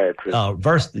well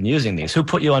versed in using these. Who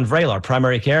put you on Vraylar,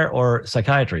 primary care or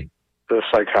psychiatry? The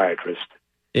psychiatrist.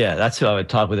 Yeah, that's who I would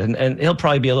talk with. And he'll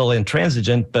probably be a little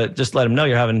intransigent, but just let him know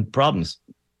you're having problems.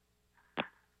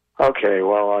 Okay,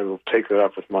 well, I will take it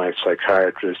up with my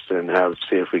psychiatrist and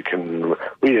see if we can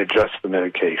readjust the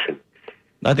medication.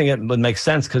 I think it would make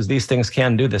sense because these things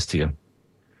can do this to you.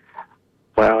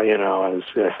 Well,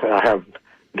 I have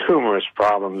numerous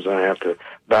problems and I have to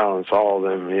balance all of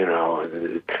them.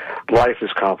 Life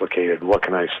is complicated. What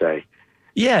can I say?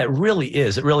 Yeah, it really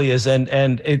is. It really is. And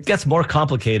it gets more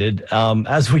complicated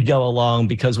as we go along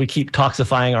because we keep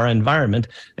toxifying our environment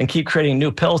and keep creating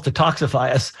new pills to toxify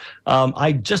us.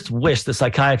 I just wish the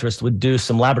psychiatrist would do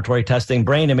some laboratory testing,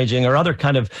 brain imaging, or other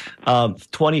kind of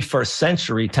 21st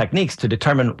century techniques to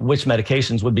determine which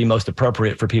medications would be most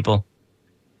appropriate for people.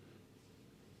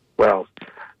 Well,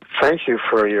 thank you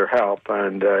for your help,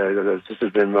 and this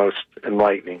has been most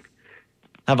enlightening.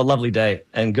 Have a lovely day,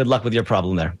 and good luck with your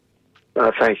problem there.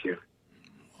 Thank you.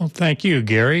 Well, thank you,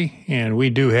 Gary. And we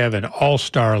do have an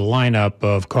all-star lineup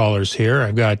of callers here.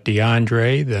 I've got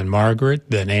DeAndre, then Margaret,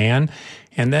 then Ann,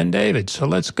 and then David. So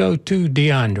let's go to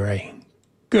DeAndre.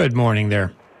 Good morning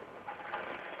there.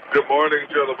 Good morning,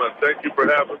 gentlemen. Thank you for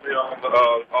having me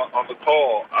on the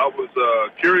call. I was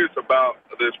curious about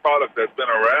this product that's been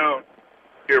around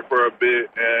here for a bit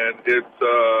and its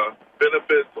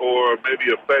benefits or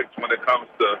maybe effects when it comes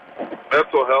to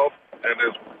mental health and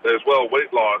as well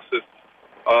weight loss. It's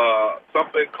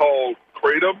something called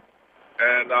Kratom,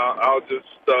 and I'll just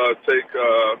take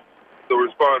the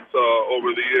response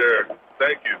over the air.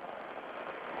 Thank you.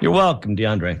 You're welcome,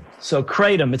 DeAndre. So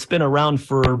Kratom, it's been around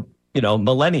for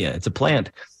millennia. It's a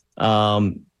plant,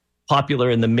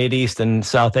 popular in the Mideast and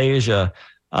South Asia.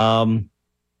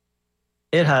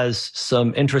 It has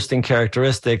some interesting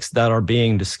characteristics that are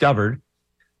being discovered,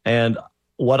 and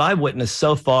what I've witnessed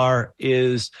so far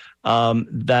is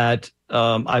that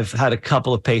I've had a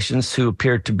couple of patients who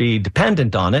appeared to be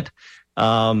dependent on it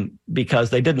because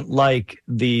they didn't like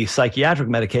the psychiatric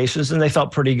medications and they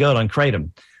felt pretty good on Kratom.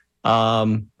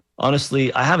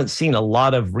 Honestly, I haven't seen a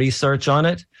lot of research on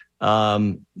it.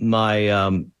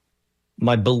 My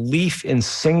belief in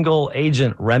single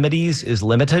agent remedies is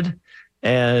limited.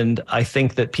 And I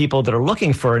think that people that are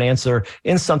looking for an answer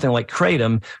in something like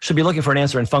Kratom should be looking for an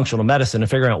answer in functional medicine and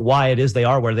figuring out why it is they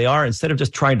are where they are instead of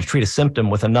just trying to treat a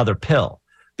symptom with another pill.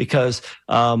 Because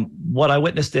what I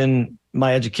witnessed in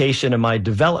my education and my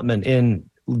development in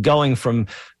going from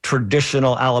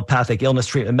traditional allopathic illness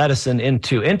treatment medicine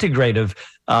into integrative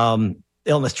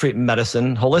illness treatment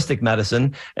medicine, holistic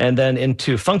medicine, and then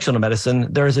into functional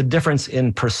medicine, there is a difference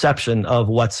in perception of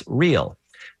what's real.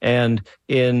 And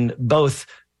in both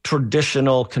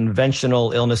traditional,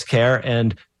 conventional illness care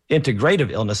and integrative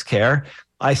illness care,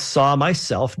 I saw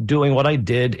myself doing what I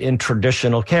did in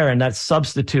traditional care, and that's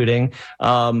substituting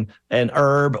an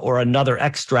herb or another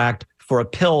extract for a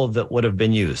pill that would have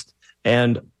been used.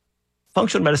 And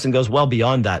functional medicine goes well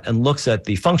beyond that and looks at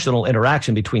the functional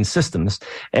interaction between systems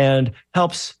and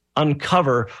helps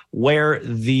uncover where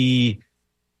the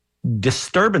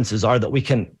disturbances are that we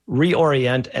can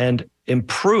reorient and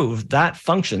improve that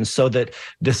function so that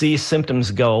disease symptoms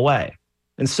go away.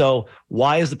 And so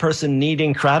why is the person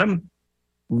needing kratom?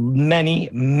 Many,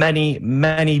 many,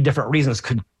 many different reasons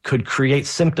could create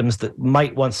symptoms that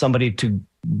might want somebody to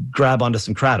grab onto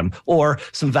some kratom or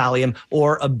some Valium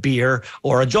or a beer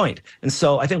or a joint. And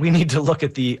so I think we need to look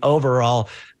at the overall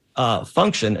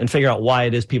function and figure out why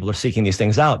it is people are seeking these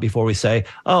things out before we say,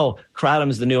 oh, kratom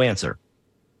is the new answer.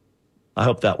 I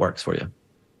hope that works for you.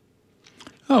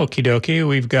 Okie dokie.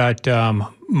 We've got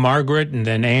Margaret and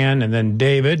then Ann and then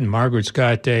David. And Margaret's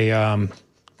got a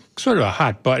sort of a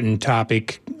hot button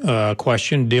topic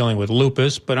question dealing with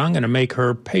lupus, but I'm going to make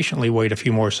her patiently wait a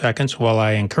few more seconds while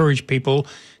I encourage people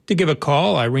to give a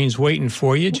call. Irene's waiting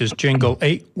for you. Just jingle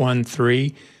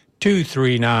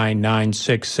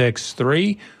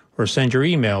 813-239-9663 or send your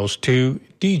emails to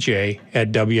dj@wmnf.org.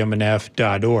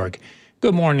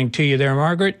 Good morning to you there,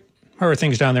 Margaret. How are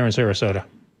things down there in Sarasota?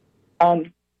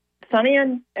 Sunny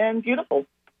and beautiful.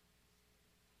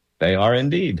 They are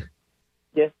indeed.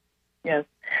 Yes.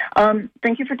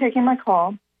 Thank you for taking my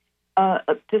call.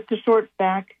 Just a short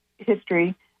back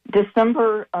history.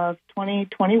 December of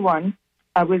 2021,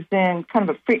 I was in kind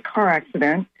of a freak car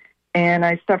accident, and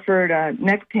I suffered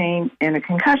neck pain and a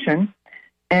concussion.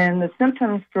 And the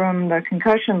symptoms from the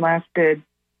concussion lasted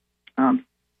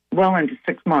well into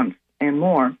 6 months and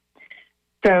more.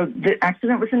 So the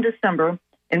accident was in December.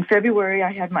 In February,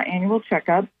 I had my annual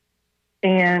checkup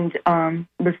and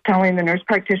was telling the nurse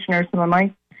practitioner some of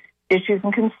my issues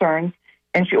and concerns,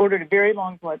 and she ordered a very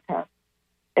long blood test.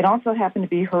 It also happened to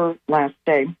be her last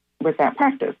day with that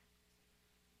practice.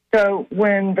 So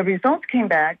when the results came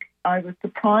back, I was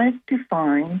surprised to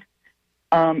find,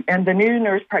 and the new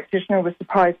nurse practitioner was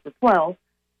surprised as well,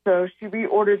 so she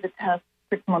reordered the test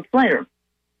 6 months later.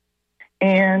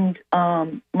 And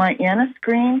my ANA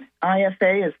screen,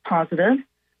 IFA, is positive.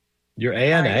 Your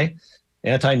ANA,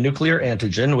 anti-nuclear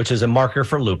antigen, which is a marker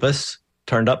for lupus,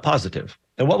 turned up positive.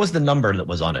 And what was the number that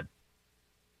was on it?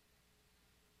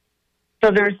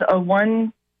 So there's a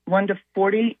 1 to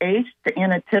 40H, the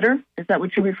ANA titer. Is that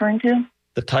what you're referring to?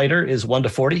 The titer is 1 to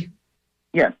 40?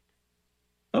 Yes.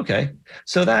 Okay.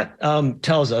 So that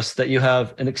tells us that you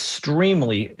have an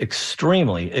extremely,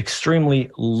 extremely, extremely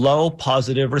low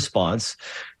positive response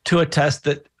to a test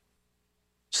that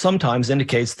sometimes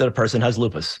indicates that a person has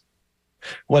lupus.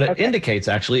 What it indicates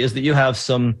actually is that you have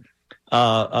some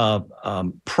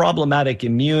problematic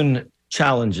immune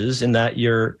challenges in that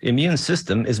your immune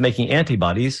system is making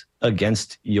antibodies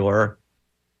against your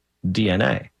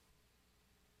DNA.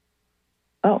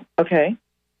 Oh, okay.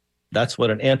 That's what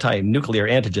an anti-nuclear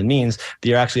antigen means, that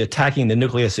you're actually attacking the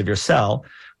nucleus of your cell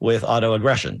with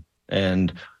autoaggression.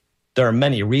 And there are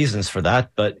many reasons for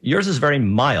that, but yours is very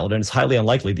mild, and it's highly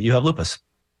unlikely that you have lupus.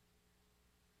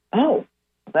 Oh,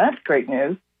 that's great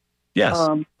news. Yes,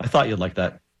 I thought you'd like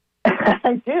that.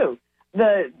 I do.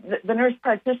 The nurse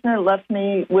practitioner left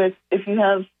me with,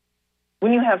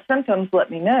 when you have symptoms, let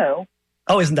me know.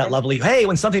 Oh, isn't that lovely? Hey,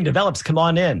 when something develops, come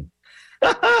on in.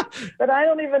 But I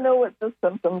don't even know what the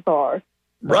symptoms are.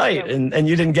 Right, and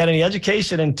you didn't get any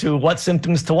education into what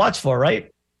symptoms to watch for,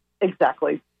 right?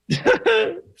 Exactly.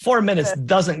 4 minutes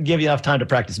doesn't give you enough time to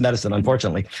practice medicine,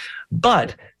 unfortunately.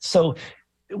 But so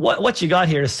what you got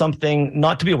here is something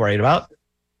not to be worried about,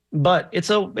 but it's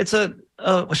a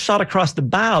shot across the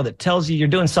bow that tells you you're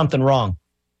doing something wrong.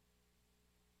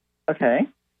 Okay.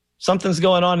 Something's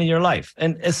going on in your life.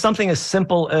 And as something as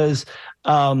simple as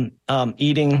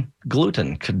eating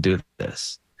gluten could do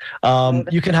this.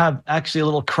 You can have actually a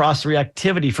little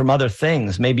cross-reactivity from other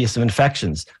things, maybe some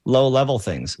infections, low-level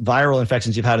things, viral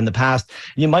infections you've had in the past.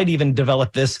 You might even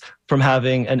develop this from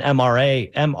having an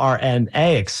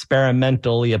mRNA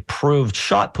experimentally approved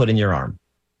shot put in your arm.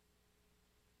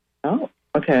 Oh,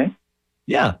 okay.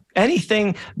 Yeah,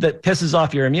 anything that pisses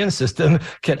off your immune system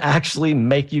can actually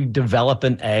make you develop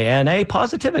an ANA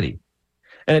positivity.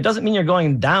 And it doesn't mean you're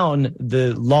going down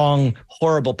the long,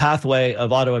 horrible pathway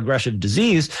of autoaggressive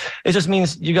disease. It just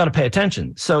means you got to pay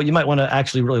attention. So you might want to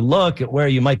actually really look at where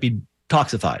you might be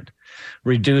toxified.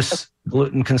 Reduce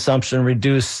gluten consumption,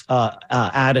 reduce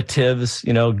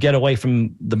additives, get away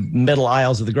from the middle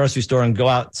aisles of the grocery store and go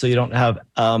out so you don't have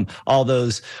all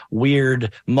those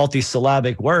weird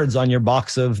multisyllabic words on your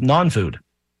box of non-food.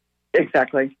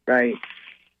 Exactly, right.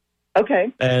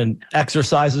 Okay. And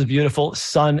exercise is beautiful.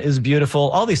 Sun is beautiful.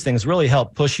 All these things really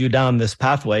help push you down this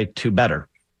pathway to better.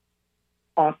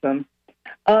 Awesome.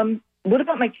 What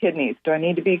about my kidneys? Do I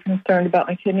need to be concerned about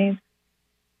my kidneys?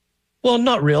 Well,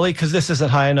 not really, because this isn't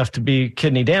high enough to be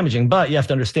kidney damaging, but you have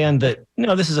to understand that,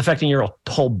 this is affecting your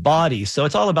whole body. So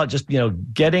it's all about just,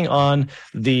 getting on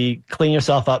the clean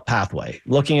yourself up pathway,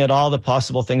 looking at all the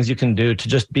possible things you can do to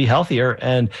just be healthier,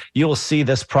 and you will see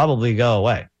this probably go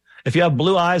away. If you have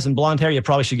blue eyes and blonde hair, you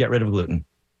probably should get rid of gluten.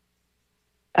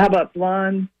 How about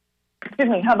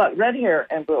how about red hair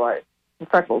and blue eyes and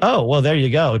freckles? Oh, well, there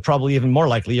you go. Probably even more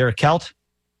likely. You're a Celt?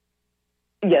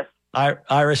 Yes.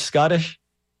 Irish, Scottish?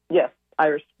 Yes,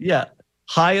 Irish. Yeah.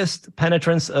 Highest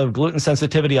penetrance of gluten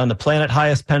sensitivity on the planet,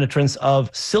 highest penetrance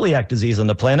of celiac disease on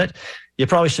the planet. You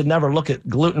probably should never look at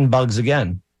gluten bugs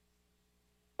again.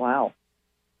 Wow.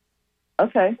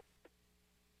 Okay.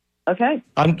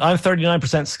 I'm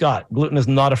 39% Scot. Gluten is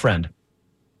not a friend.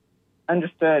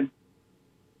 Understood.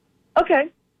 Okay.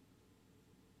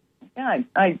 Yeah,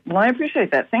 I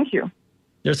appreciate that. Thank you.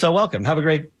 You're so welcome. Have a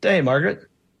great day, Margaret.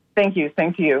 Thank you.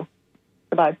 Same to you.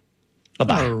 Goodbye.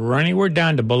 Bye-bye. Ronnie, we're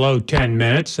down to below 10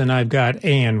 minutes, and I've got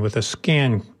Ann with a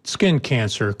skin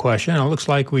cancer question. It looks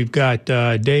like we've got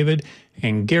David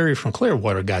and Gary from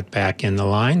Clearwater got back in the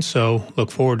line, so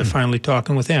look forward to finally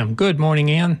talking with them. Good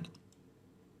morning, Ann.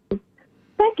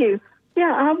 Thank you.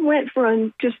 Yeah, I went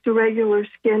for just a regular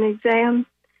skin exam,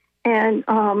 and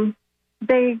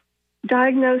they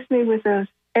diagnosed me with a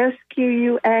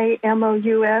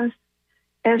SQUAMOUS,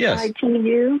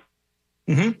 SITU.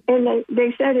 Mm-hmm. And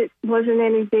they said it wasn't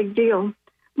any big deal.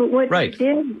 But what they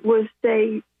did was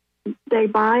they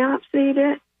biopsied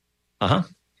it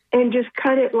and just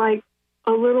cut it like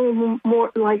a little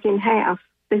more, like in half.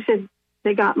 They said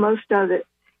they got most of it,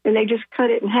 and they just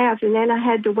cut it in half. And then I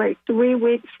had to wait 3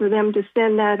 weeks for them to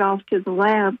send that off to the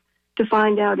lab to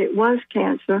find out it was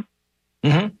cancer.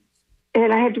 Mm-hmm.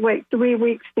 And I had to wait 3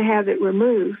 weeks to have it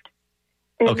removed.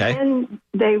 And then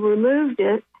they removed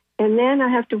it, and then I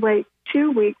have to wait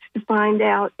 2 weeks to find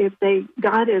out if they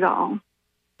got it all.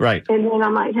 Right. And then I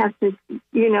might have to,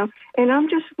 and I'm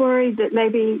just worried that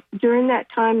maybe during that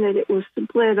time that it was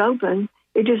split open,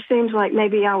 it just seems like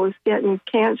maybe I was getting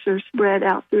cancer spread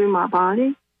out through my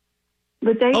body.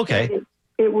 But they said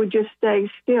it would just stay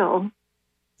still.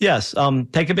 Yes.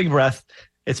 Take a big breath.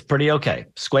 It's pretty okay.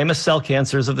 Squamous cell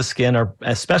cancers of the skin are,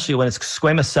 especially when it's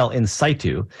squamous cell in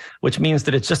situ, which means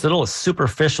that it's just a little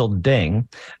superficial ding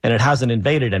and it hasn't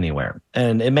invaded anywhere.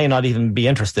 And it may not even be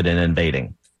interested in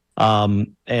invading.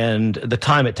 And the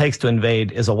time it takes to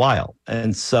invade is a while.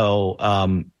 And so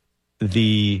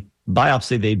the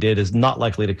biopsy they did is not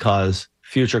likely to cause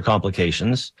future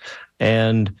complications.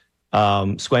 And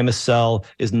squamous cell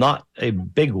is not a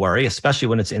big worry, especially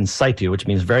when it's in situ, which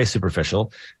means very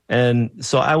superficial. And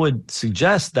so I would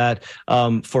suggest that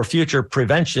for future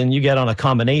prevention, you get on a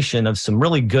combination of some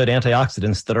really good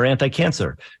antioxidants that are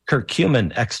anti-cancer.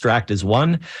 Curcumin extract is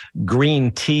one.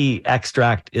 Green tea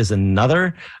extract is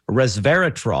another.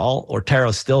 Resveratrol or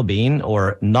pterostilbene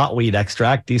or knotweed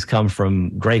extract. These come from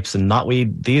grapes and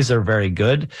knotweed. These are very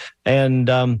good. And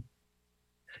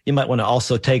you might want to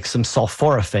also take some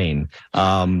sulforaphane,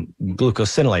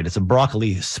 glucosinolate. It's a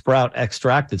broccoli sprout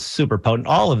extract. It's super potent.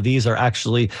 All of these are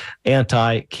actually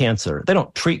anti-cancer. They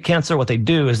don't treat cancer. What they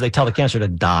do is they tell the cancer to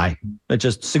die. It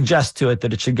just suggests to it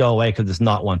that it should go away because it's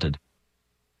not wanted.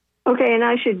 Okay, and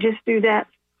I should just do that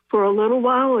for a little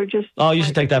while or just... Oh, you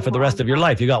should take that for the rest of your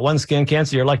life. You got one skin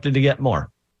cancer, you're likely to get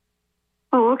more.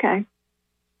 Oh, okay.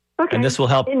 Okay. And this will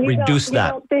help reduce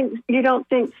that. You don't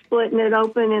think splitting it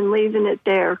open and leaving it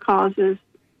there causes,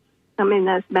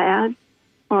 that's bad?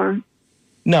 Or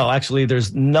no, actually,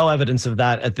 there's no evidence of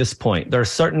that at this point. There are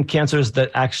certain cancers that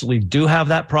actually do have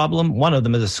that problem. One of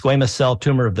them is a squamous cell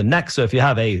tumor of the neck. So if you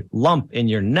have a lump in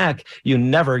your neck, you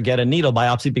never get a needle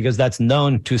biopsy because that's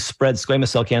known to spread squamous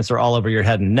cell cancer all over your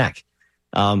head and neck.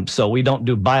 So we don't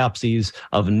do biopsies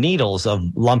of needles of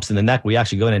lumps in the neck. We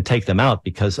actually go in and take them out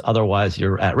because otherwise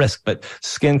you're at risk. But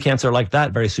skin cancer like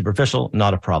that, very superficial,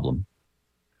 not a problem.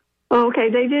 Oh, okay.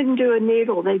 They didn't do a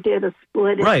needle. They did a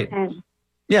split. Right.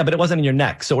 Yeah, but it wasn't in your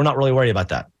neck. So we're not really worried about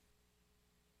that.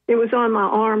 It was on my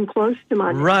arm close to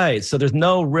my neck. Right. So there's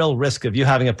no real risk of you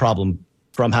having a problem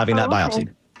from having that biopsy.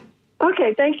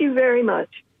 Okay. Thank you very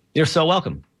much. You're so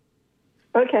welcome.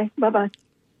 Okay. Bye-bye.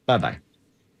 Bye-bye.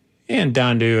 And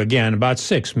down to, again, about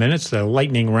 6 minutes, the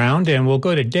lightning round. And we'll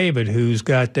go to David, who's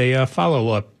got a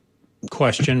follow-up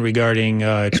question regarding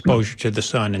exposure to the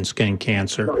sun and skin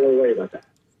cancer. Not really worried about that.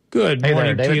 Good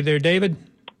morning to you there, David.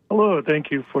 Hello.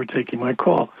 Thank you for taking my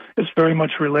call. It's very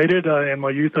much related. In my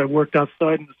youth, I worked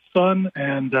outside in the sun,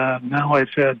 and now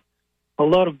I've had a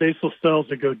lot of basal cells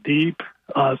that go deep,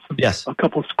 a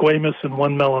couple squamous and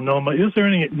one melanoma. Is there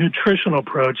any nutritional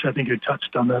approach, I think you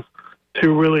touched on this,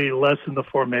 to really lessen the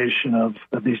formation of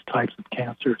these types of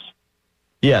cancers?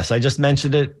 Yes, I just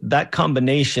mentioned it. That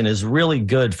combination is really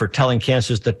good for telling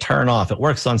cancers to turn off. It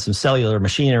works on some cellular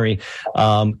machinery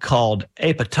called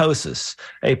apoptosis.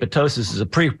 Apoptosis is a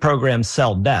pre-programmed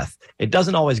cell death. It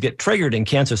doesn't always get triggered in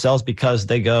cancer cells because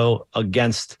they go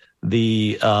against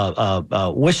the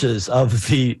wishes of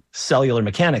the cellular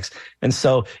mechanics. And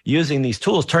so using these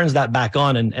tools turns that back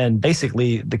on, and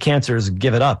basically the cancers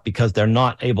give it up because they're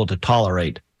not able to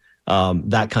tolerate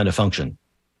that kind of function.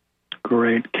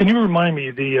 Great. Can you remind me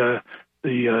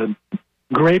the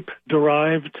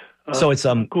grape-derived? So it's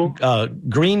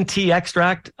green tea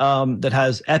extract that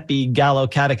has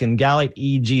epigallocatechin gallate,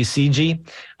 EGCG,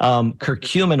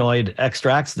 curcuminoid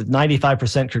extracts,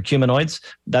 95% curcuminoids.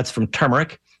 That's from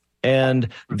turmeric. And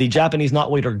the Japanese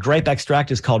knotweed or grape extract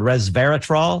is called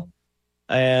resveratrol.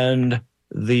 And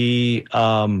the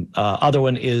other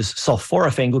one is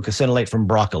sulforaphane glucosinolate from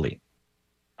broccoli.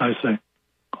 I see.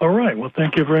 All right. Well,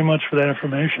 thank you very much for that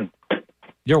information.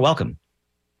 You're welcome.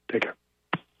 Take care.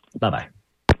 Bye-bye.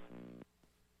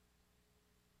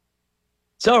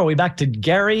 So are we back to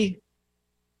Gary?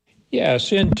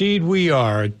 Yes, indeed we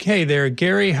are. Hey there,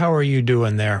 Gary. How are you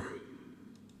doing there?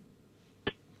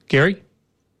 Gary?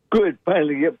 Good.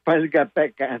 Finally got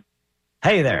back on.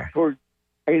 Hey there.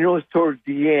 I know it's towards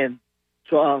the end,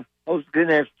 so I was going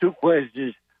to ask two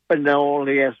questions, but now I'll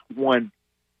only ask one.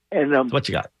 And what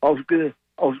you got? I was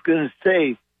gonna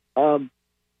say,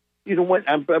 you know what?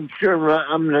 I'm sure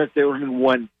I'm not the only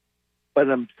one,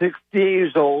 but I'm 60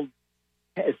 years old,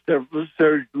 had several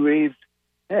surgeries,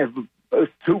 have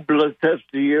 2 blood tests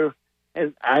a year,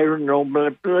 and I don't know my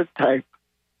blood type.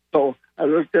 So I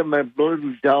looked at my blood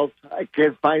results. I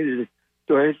can't find it.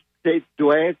 Do I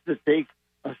have to take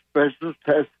a special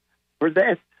test for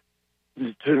that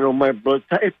to know my blood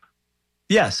type?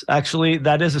 Yes, actually,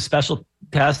 that is a special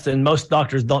test, and most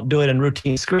doctors don't do it in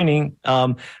routine screening.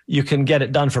 You can get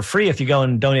it done for free if you go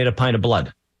and donate a pint of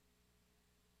blood.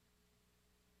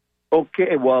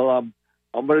 Okay, well, I'm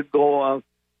going to go.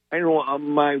 I know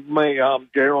my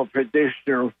general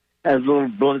practitioner has a little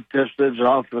blood test in his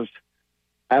office.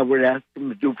 I would ask him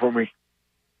to do for me.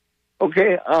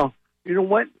 Okay, you know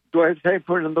what? Do I have time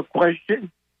for another question?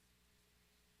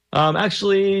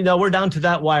 Actually, no, we're down to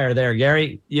that wire there,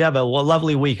 Gary. You have a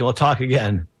lovely week, and we'll talk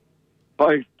again.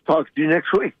 I'll talk to you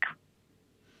next week.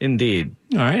 Indeed.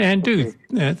 All right, and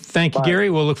thank you, Gary.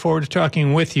 We'll look forward to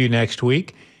talking with you next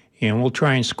week, and we'll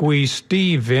try and squeeze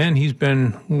Steve in. He's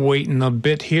been waiting a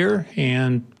bit here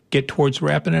and get towards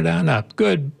wrapping it on up.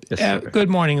 Good. Yes, good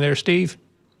morning there, Steve.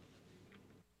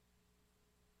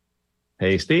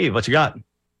 Hey, Steve, what you got?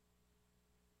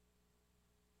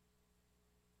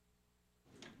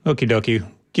 Okie dokie.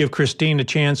 Give Christine a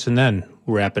chance and then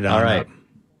wrap it on All right. up.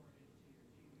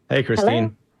 Hey, Christine.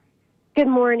 Hello? Good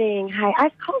morning. Hi.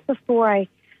 I've called before.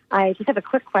 I just have a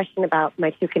quick question about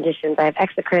my 2 conditions. I have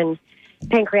exocrine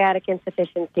pancreatic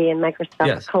insufficiency and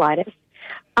microscopic colitis.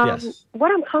 Yes.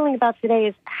 What I'm calling about today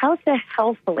is how to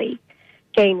healthily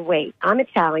gain weight. I'm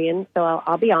Italian, so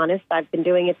I'll be honest. I've been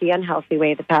doing it the unhealthy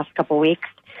way the past couple weeks.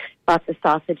 Lots of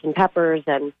sausage and peppers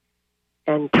and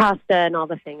pasta and all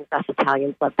the things us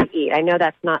Italians love to eat. I know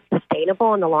that's not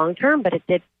sustainable in the long term, but it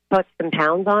did put some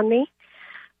pounds on me.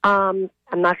 I'm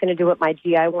not going to do what my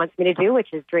GI wants me to do,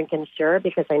 which is drink Ensure,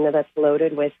 because I know that's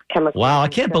loaded with chemicals. Wow, I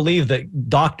can't believe that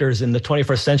doctors in the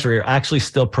 21st century are actually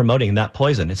still promoting that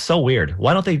poison. It's so weird.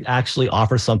 Why don't they actually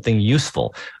offer something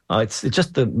useful? It's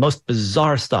just the most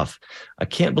bizarre stuff. I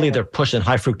can't believe they're pushing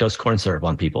high fructose corn syrup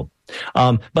on people.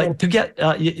 But to get,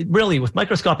 really, with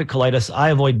microscopic colitis,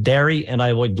 I avoid dairy and I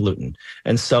avoid gluten.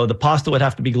 And so the pasta would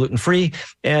have to be gluten-free.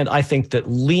 And I think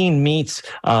that lean meats,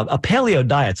 a paleo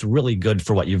diet's really good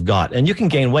for what you've got. And you can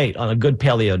gain weight on a good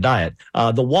paleo diet.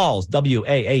 The WAHLS,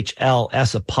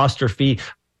 WAHLS'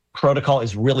 protocol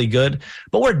is really good,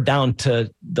 but we're down to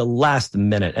the last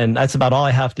minute. And that's about all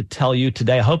I have to tell you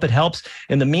today. I hope it helps.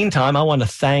 In the meantime, I want to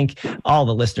thank all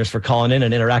the listeners for calling in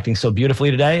and interacting so beautifully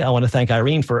today. I want to thank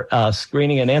Irene for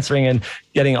screening and answering and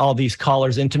getting all these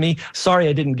callers into me. Sorry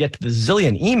I didn't get to the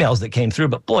zillion emails that came through,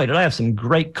 but boy, did I have some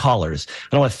great callers.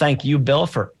 And I want to thank you, Bill,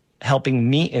 for helping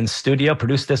me in studio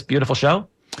produce this beautiful show.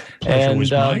 Pleasure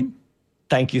was mine.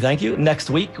 Thank you. Next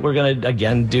week, we're going to,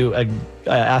 again, do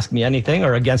Ask Me Anything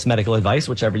or Against Medical Advice,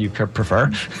 whichever you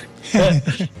prefer.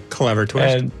 Clever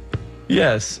twist. And,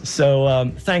 yes.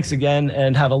 So thanks again,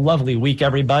 and have a lovely week,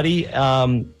 everybody.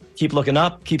 Keep looking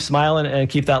up, keep smiling, and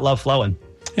keep that love flowing.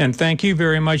 And thank you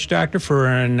very much, Doctor, for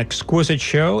an exquisite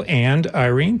show. And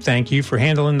Irene, thank you for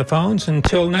handling the phones.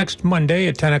 Until next Monday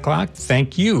at 10 o'clock,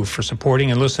 thank you for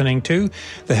supporting and listening to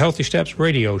the Healthy Steps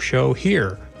radio show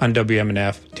here on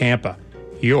WMNF Tampa,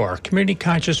 your community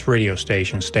conscious radio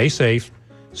station. Stay safe,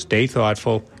 stay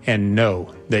thoughtful, and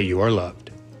know that you are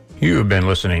loved. You have been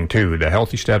listening to the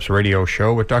Healthy Steps Radio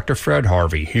Show with Dr. Fred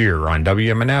Harvey here on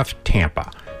WMNF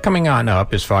Tampa. Coming on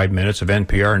up is 5 minutes of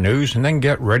NPR News, and then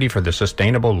get ready for the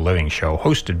Sustainable Living Show,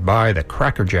 hosted by the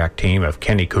Crackerjack team of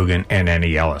Kenny Coogan and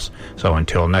Annie Ellis. So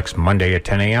until next Monday at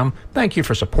 10 a.m., thank you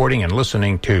for supporting and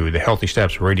listening to the Healthy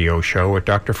Steps Radio Show with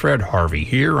Dr. Fred Harvey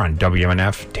here on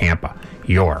WMNF Tampa,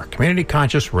 your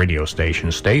community-conscious radio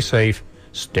station. Stay safe,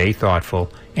 stay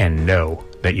thoughtful, and know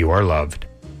that you are loved.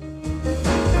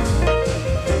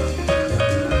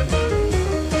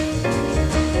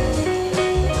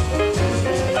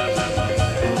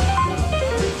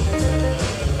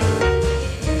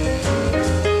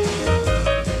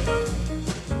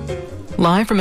 Live from